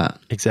trip like that?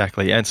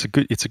 Exactly, and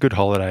it's a good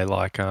holiday.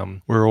 Like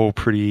we're all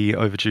pretty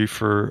overdue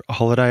for a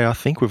holiday. I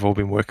think we've all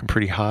been working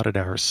pretty hard at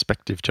our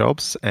respective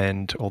jobs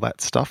and all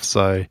that stuff.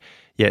 So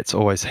yeah, it's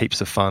always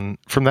heaps of fun.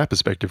 From that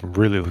perspective, I'm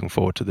really looking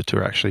forward to the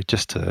tour, actually,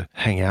 just to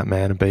hang out,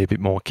 man, and be a bit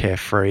more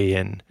carefree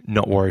and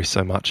not worry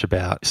so much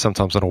about,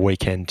 sometimes on a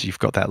weekend you've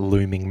got that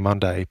looming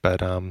Monday,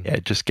 but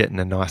just getting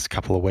a nice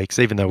couple of weeks,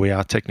 even though we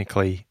are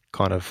technically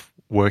kind of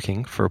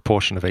working for a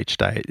portion of each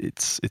day,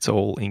 it's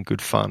all in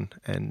good fun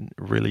and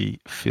really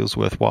feels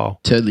worthwhile.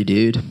 Totally,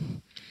 dude.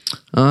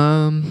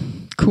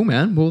 Cool,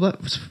 man. Well,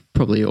 that was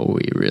probably all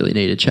we really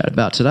need to chat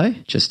about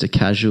today. Just a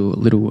casual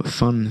little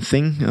fun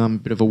thing,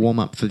 bit of a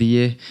warm-up for the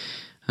year.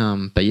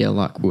 But yeah,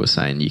 like we were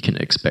saying, you can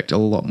expect a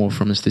lot more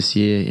from us this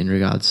year in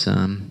regards,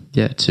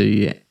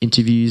 to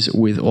interviews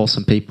with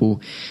awesome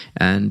people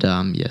and,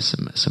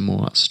 some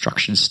more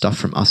structured stuff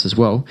from us as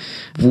well.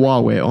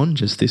 While we're on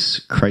just this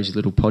crazy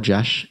little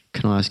podjash,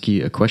 can I ask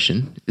you a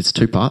question? It's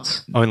 2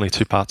 parts. Only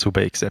 2 parts will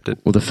be accepted.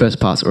 Well, the first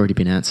part's already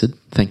been answered.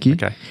 Thank you.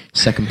 Okay.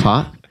 Second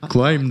part.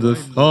 Claim the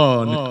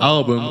fun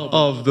album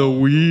of the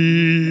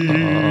week.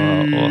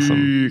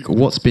 Awesome.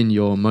 What's been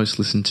your most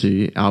listened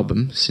to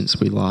album since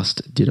we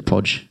last did a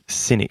podge?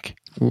 Cynic.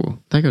 Ooh,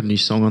 they got a new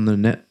song on the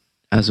net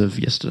as of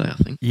yesterday,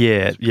 I think.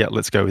 Yeah,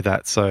 let's go with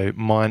that. So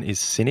mine is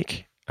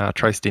Cynic,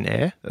 Traced in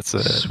Air. That's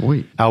a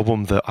Sweet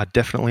album that I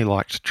definitely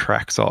liked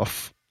tracks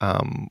off.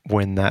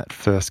 When that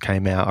first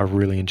came out, I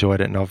really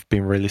enjoyed it, and I've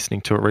been re-listening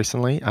to it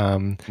recently.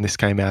 This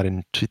came out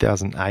in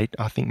 2008,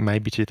 I think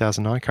maybe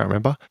 2009, can't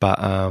remember. But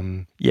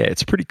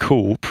it's pretty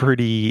cool,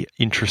 pretty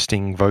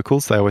interesting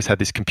vocals. They always had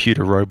this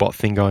computer robot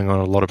thing going on.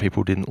 A lot of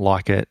people didn't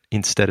like it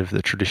instead of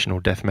the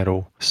traditional death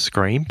metal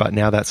scream. But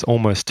now that's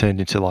almost turned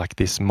into like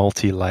this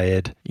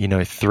multi-layered,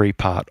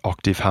 3-part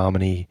octave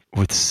harmony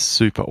with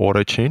super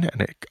auto-tune.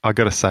 And I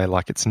got to say,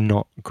 like, it's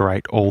not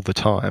great all the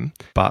time.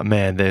 But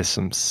man, there's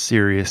some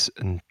serious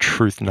and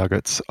truth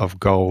nuggets of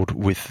gold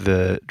with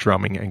the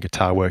drumming and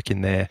guitar work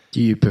in there.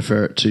 Do you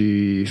prefer it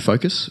to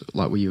Focus?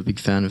 Like, were you a big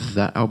fan of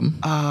that album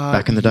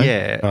back in the day?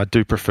 Yeah, I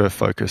do prefer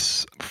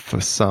Focus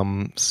for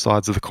some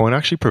sides of the coin. I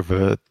actually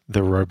prefer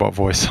the robot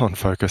voice on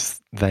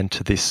Focus than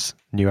to this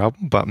new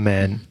album. But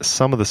man,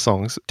 some of the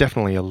songs,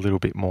 definitely a little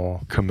bit more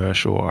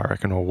commercial, I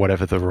reckon, or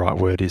whatever the right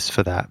word is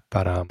for that.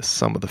 But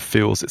some of the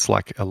feels, it's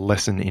like a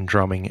lesson in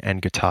drumming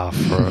and guitar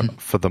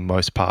for the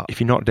most part. If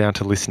you're not down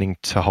to listening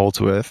to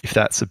Holdsworth, if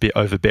that's a bit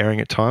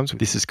overbearing at times,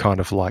 this is kind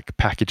of like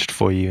packaged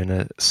for you in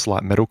a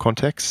slight metal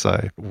context.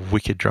 So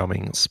wicked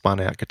drumming,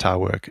 spun out guitar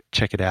work,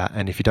 check it out.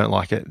 And if you don't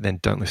like it, then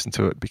don't listen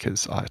to it,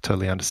 because I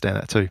totally understand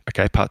that too.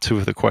 Okay, part 2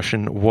 of the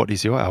question, what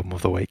is your album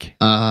of the week?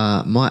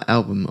 My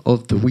album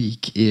of the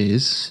week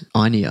is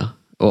Einir,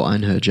 or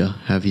Einherja,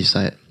 however you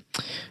say it.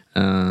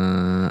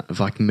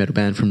 Viking metal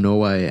band from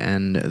Norway,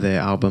 and their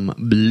album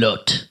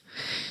Blot.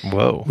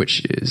 Whoa.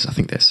 Which is, I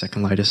think, their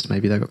second latest.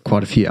 Maybe they've got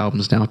quite a few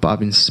albums now, but I've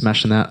been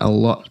smashing that a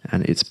lot,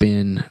 and it's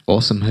been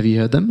awesome. Have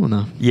you heard them or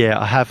no? Yeah,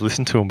 I have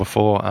listened to them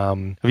before.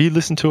 Have you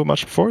listened to it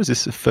much before? Is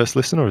this a first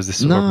listen, or is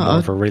this more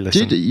of a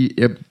re-listen? Did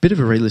a bit of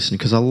a re-listen,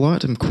 because I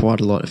liked them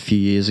quite a lot a few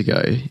years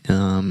ago.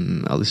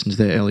 I listened to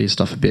their earlier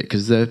stuff a bit,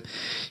 because they're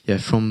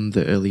from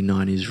the early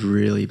 90s,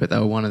 really, but they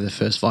were one of the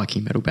first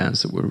Viking metal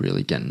bands that were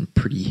really getting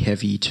pretty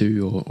heavy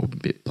too, or a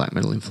bit black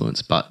metal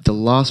influence. But the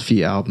last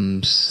few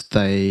albums,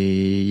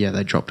 they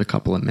dropped a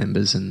couple of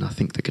members, and I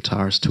think the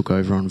guitarist took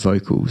over on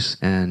vocals,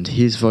 and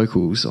his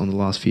vocals on the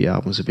last few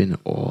albums have been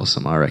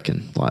awesome, I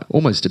reckon. Like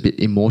almost a bit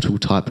Immortal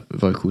type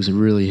vocals, and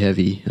really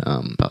heavy,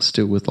 but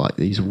still with like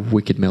these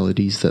wicked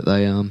melodies that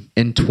they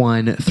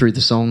entwine through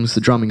the songs.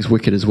 The drumming's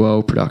wicked as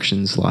well.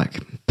 Production's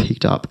like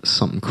picked up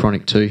something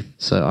chronic too.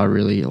 So I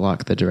really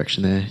like the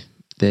direction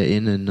they're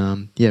in,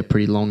 and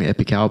pretty long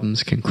epic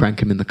albums. Can crank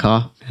them in the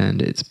car,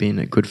 and it's been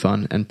a good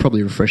fun and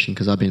probably refreshing,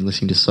 because I've been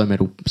listening to so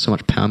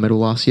much power metal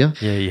last year.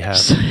 Yeah, you have.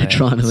 So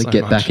trying to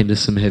get back into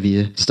some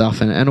heavier stuff,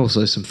 and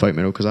also some folk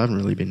metal, because I haven't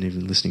really been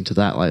even listening to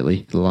that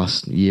lately. The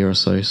last year or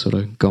so, sort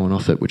of going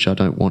off it, which I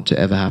don't want to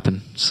ever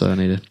happen. So I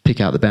need to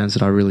pick out the bands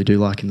that I really do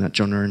like in that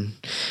genre and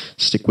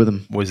stick with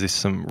them. Was this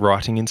some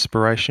writing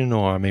inspiration,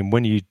 or I mean,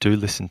 when you do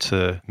listen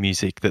to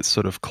music that's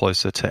sort of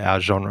closer to our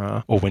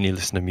genre, or when you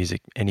listen to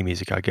music, any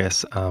music, I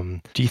guess,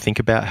 do you think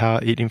about how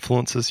it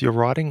influences your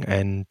writing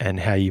and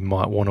how you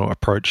might want to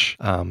approach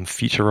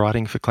future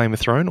writing for Claim of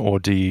Throne, or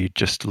do you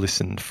just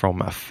listen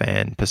from a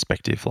fan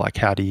perspective? Like,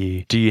 how do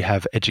you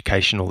have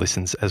educational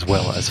listens as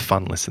well as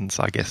fun listens,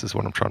 I guess is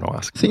what I'm trying to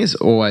ask. I think it's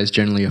always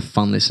generally a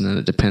fun listen, and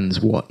it depends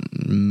what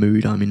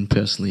mood I'm in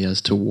personally as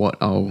to what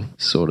I'll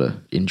sort of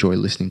enjoy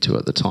listening to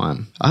at the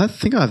time. I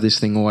think I have this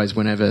thing always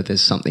whenever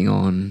there's something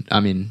on. I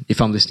mean,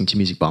 if I'm listening to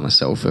music by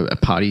myself, a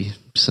party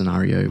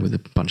scenario with a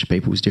bunch of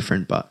people is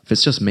different, but if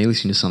it's just me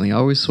listening to something, I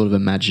always sort of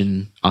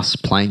imagine us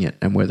playing it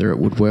and whether it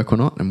would work or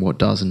not, and what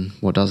does and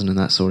what doesn't, and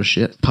that sort of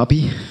shit.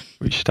 Puppy,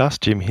 we should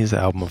ask Jim his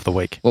album of the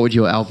week. What would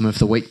your album of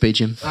the week be,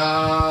 Jim?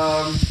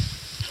 I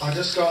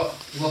just got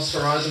Lost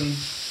Horizon,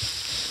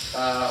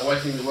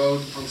 Awakening the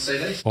World on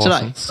CD.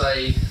 Awesome. Today,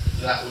 say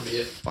that would be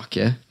it. Fuck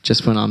yeah.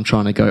 Just when I'm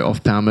trying to go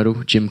off power metal,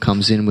 Jim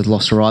comes in with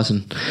Lost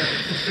Horizon.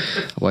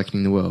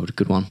 Awakening the World,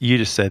 good one. You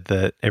just said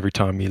that every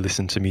time you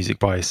listen to music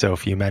by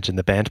yourself, you imagine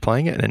the band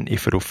playing it and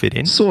if it'll fit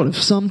in. Sort of,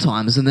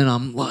 sometimes, and then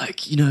I'm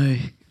like, I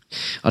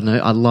don't know,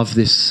 I love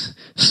this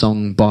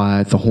song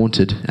by The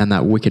Haunted and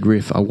that wicked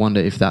riff. I wonder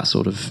if that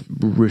sort of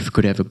riff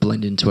could ever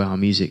blend into our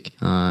music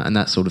and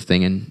that sort of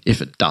thing. And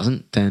if it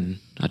doesn't, then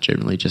I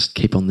generally just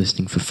keep on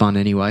listening for fun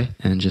anyway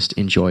and just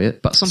enjoy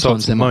it. But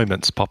sometimes the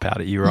moments pop out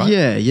at you, right?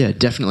 Yeah,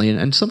 definitely.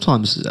 And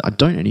sometimes I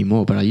don't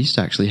anymore, but I used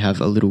to actually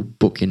have a little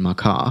book in my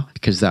car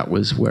because that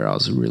was where I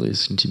was really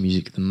listening to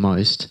music the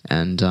most.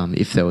 And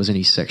if there was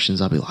any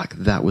sections, I'd be like,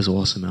 that was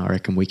awesome. I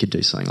reckon we could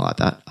do something like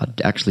that.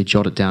 I'd actually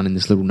jot it down in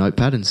this little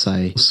notepad and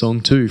say,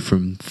 song 2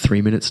 from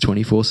 3 minutes,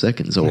 24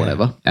 seconds or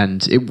whatever.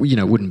 And it,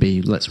 wouldn't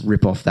be, let's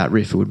rip off that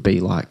riff. It would be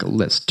like,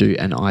 let's do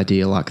an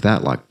idea like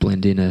that, like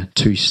blend in a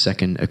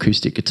 2-second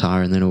acoustic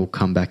guitar and then it'll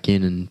come back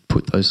in and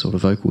put those sort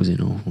of vocals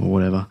in or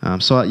whatever.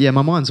 So yeah,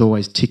 my mind's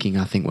always ticking,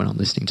 I think, when I'm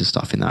listening to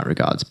stuff in that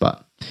regards.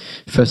 But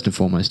first and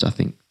foremost, I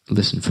think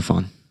listen for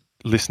fun.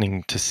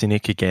 Listening to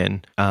Cynic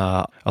again,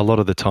 a lot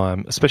of the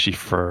time, especially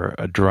for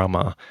a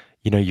drummer,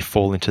 you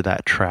fall into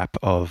that trap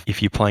of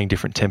if you're playing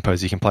different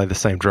tempos, you can play the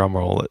same drum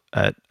roll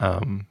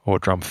or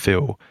drum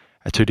fill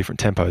at 2 different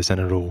tempos and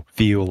it'll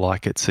feel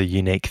like it's a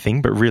unique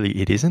thing, but really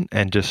it isn't.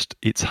 And just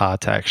it's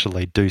hard to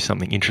actually do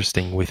something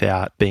interesting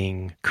without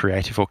being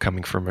creative or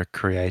coming from a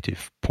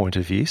creative point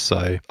of view. So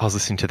I was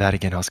listening to that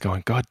again. I was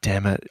going, God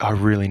damn it, I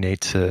really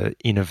need to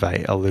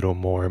innovate a little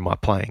more in my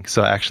playing.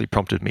 So it actually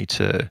prompted me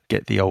to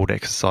get the old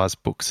exercise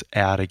books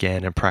out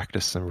again and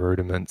practice some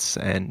rudiments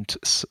and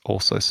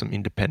also some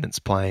independence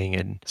playing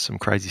and some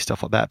crazy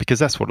stuff like that, because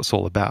that's what it's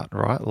all about,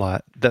 right?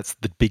 Like that's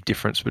the big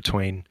difference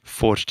between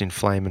Forged in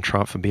Flame and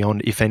Triumph and Beyond.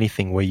 If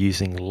anything, we're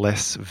using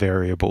less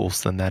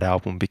variables than that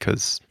album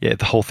because, the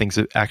whole thing's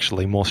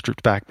actually more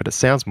stripped back, but it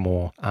sounds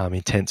more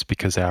intense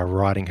because our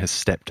writing has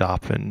stepped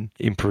up and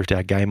improved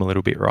our game a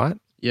little bit, right?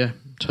 Yeah,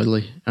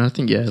 totally. And I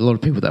think, a lot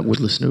of people that would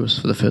listen to us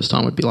for the first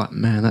time would be like,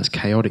 man, that's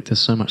chaotic. There's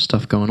so much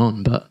stuff going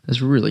on, but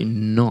there's really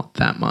not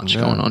that much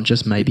going on.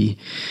 Just maybe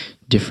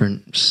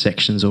different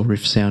sections or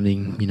riff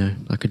sounding,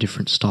 like a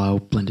different style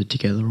blended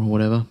together or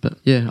whatever. But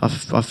yeah,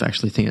 I've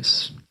actually think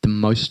it's the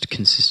most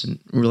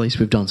consistent release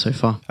we've done so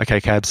far.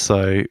 Okay, Cabs,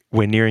 so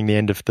we're nearing the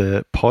end of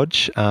the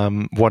podge.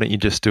 Why don't you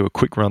just do a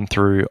quick run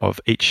through of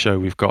each show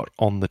we've got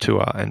on the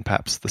tour and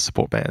perhaps the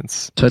support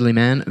bands? Totally,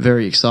 man.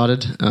 Very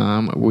excited.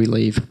 We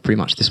leave pretty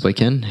much this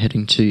weekend,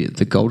 heading to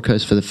the Gold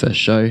Coast for the first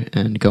show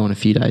and go on a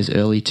few days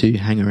early to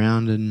hang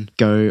around and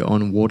go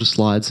on water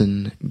slides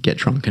and get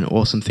drunk and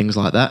awesome things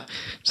like that.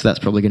 So that's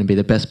probably going to be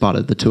the best part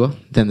of the tour.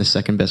 Then the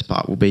second best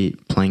part will be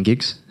playing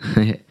gigs.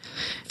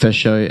 First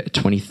show,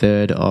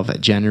 23rd of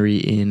January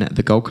in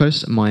the Gold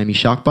Coast, Miami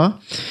Shark Bar,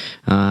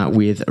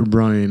 with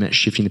Rome,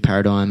 Shifting the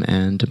Paradigm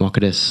and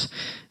Democritus,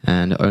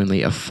 and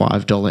only a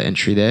 $5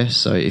 entry there.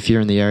 So if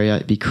you're in the area,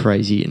 it'd be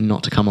crazy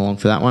not to come along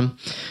for that one.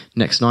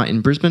 Next night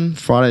in Brisbane,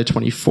 Friday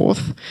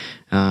 24th,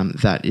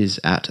 that is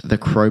at the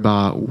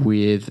Crowbar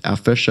with our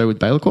first show with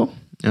Baylor.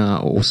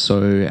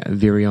 Also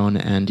Virion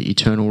and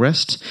Eternal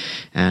Rest,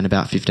 and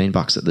about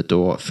 $15 at the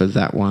door for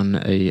that one.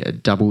 A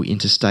double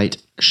interstate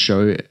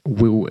show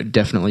will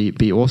definitely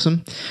be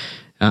awesome.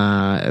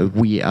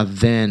 We are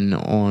then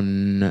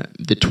on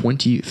the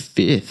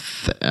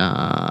 25th,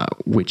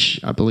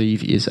 which I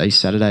believe is a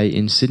Saturday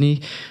in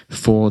Sydney,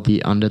 for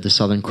the Under the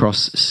Southern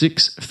Cross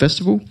 6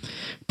 Festival.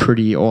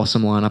 Pretty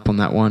awesome lineup on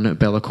that one.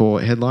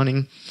 Bellacore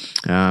headlining.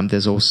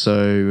 There's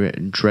also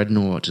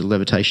Dreadnought,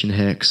 Levitation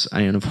Hex,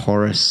 Aeon of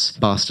Horus,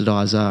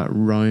 Bastardizer,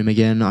 Rome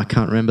again. I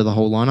can't remember the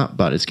whole lineup,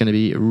 but it's going to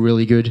be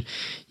really good.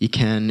 You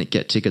can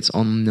get tickets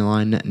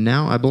online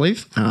now, I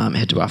believe.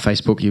 Head to our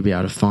Facebook. You'll be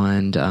able to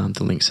find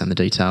the links and the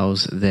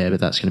details there, but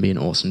that's going to be an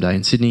awesome day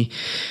in Sydney.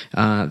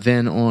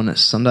 Then on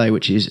Sunday,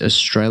 which is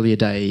Australia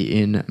Day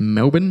in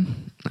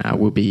Melbourne,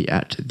 we'll be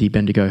at the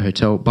Bendigo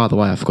Hotel. By the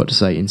way, I forgot to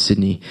say in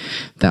Sydney,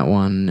 that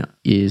one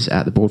is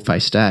at the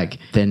Bald-Faced Stag.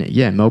 Then,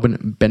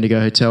 Melbourne, Bendigo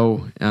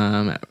Hotel,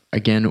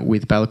 again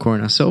with Baylor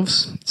and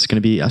ourselves. It's going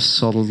to be a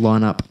solid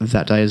lineup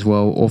that day as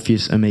well.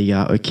 Orpheus,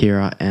 Amiga,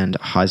 Okira and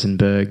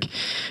Heisenberg.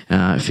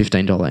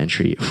 $15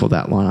 entry for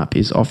that lineup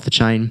is off the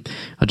chain.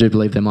 I do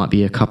believe there might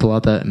be a couple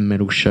other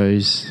metal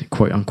shows,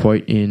 quote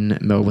unquote, in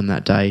Melbourne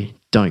that day.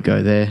 Don't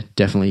go there.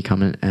 Definitely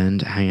come in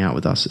and hang out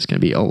with us. It's going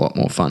to be a lot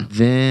more fun.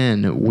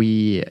 Then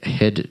we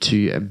head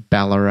to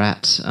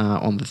Ballarat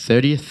on the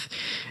 30th.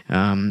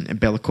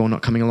 Bellacore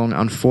not coming along,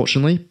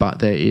 unfortunately, but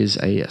there is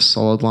a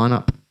solid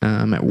lineup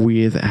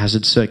with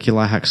Hazard,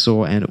 Circular,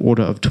 Hacksaw, and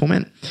Order of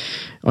Torment.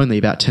 Only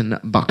about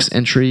 $10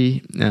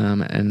 entry,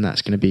 and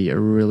that's going to be a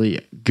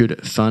really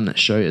good, fun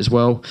show as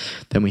well.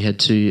 Then we head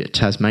to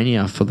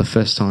Tasmania for the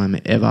first time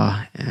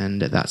ever,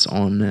 and that's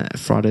on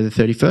Friday the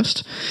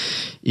 31st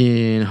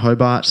in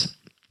Hobart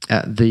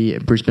at the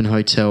Brisbane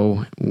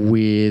Hotel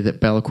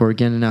with Bellacore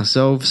again and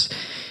ourselves,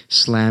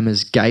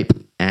 Slammers, Gape,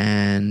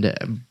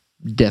 and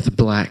Death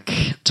Black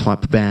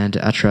type band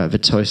Atra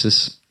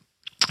Vitosis.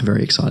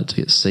 Very excited to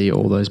get to see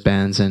all those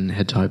bands and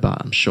head to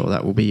Hobart. I'm sure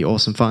that will be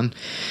awesome fun.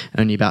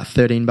 Only about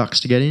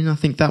 $13 to get in, I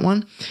think, that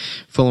one.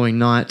 Following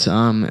night,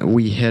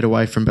 we head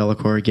away from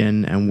Bellacore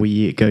again and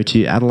we go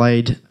to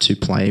Adelaide to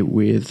play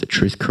with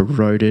Truth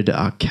Corroded,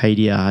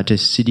 Arcadia,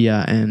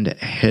 Decidia and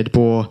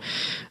Headbore,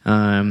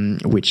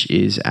 which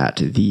is at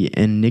the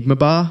Enigma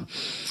Bar.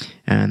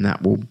 And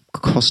that will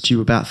cost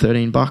you about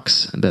 $13,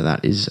 but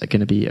that is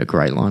going to be a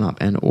great lineup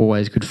and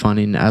always good fun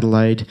in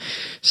Adelaide.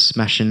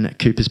 Smashing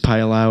Cooper's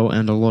Pale Ale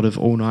and a lot of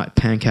all-night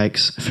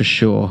pancakes for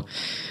sure.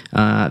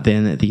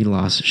 Then the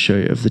last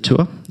show of the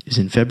tour is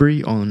in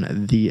February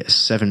on the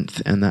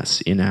 7th, and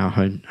that's in our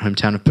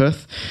hometown of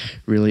Perth.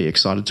 Really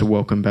excited to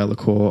welcome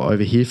Bellacore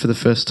over here for the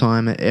first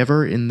time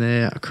ever in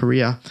their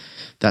career.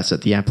 That's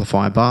at the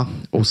Amplifier Bar,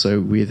 also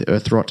with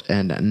Earthrot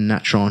and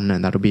Natron,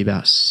 and that'll be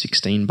about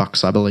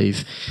 $16, I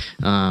believe.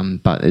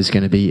 But there's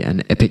going to be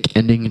an epic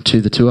ending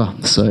to the tour,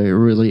 so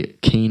really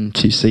keen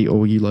to see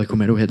all you local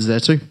metalheads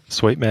there too.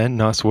 Sweet, man.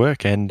 Nice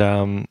work. And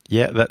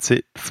that's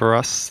it for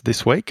us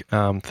this week.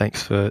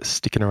 Thanks for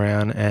sticking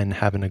around and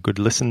having a good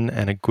listen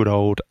and a good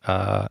old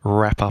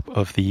wrap-up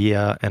of the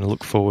year, and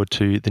look forward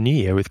to the new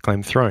year with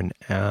Claim the Throne.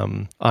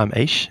 I'm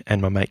Ish,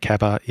 and my mate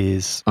Cabba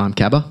is... I'm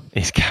Cabba.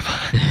 He's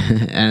Cabba.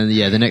 And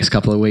yeah, the next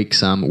couple of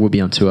weeks we'll be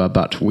on tour,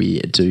 but we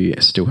do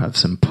still have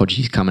some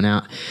podgies coming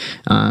out,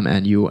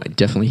 and you'll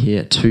definitely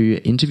hear 2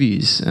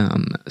 interviews,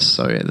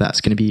 so that's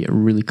going to be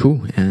really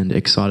cool, and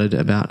excited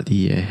about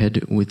the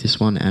ahead with this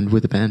one and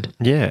with the band.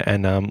 Yeah,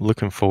 and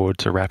looking forward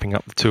to wrapping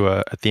up the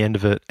tour at the end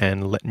of it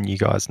and letting you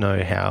guys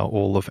know how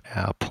all of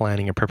our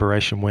planning and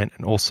preparation went,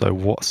 and also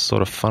what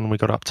sort of fun we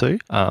got up to.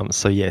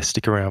 So yeah,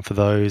 stick around for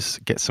those,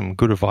 get some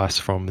good advice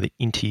from the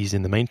inties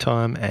in the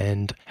meantime,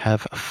 and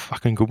have a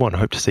fucking good one.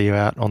 Hope to see you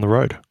out on the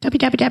road.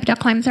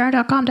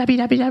 www.claimzero.com,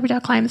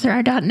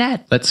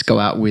 www.claimzero.net. Let's go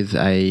out with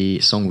a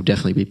song we'll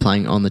definitely be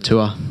playing on the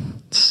tour.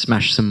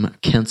 Smash some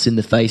Counts in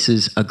the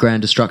Faces, A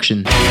Grand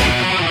Destruction.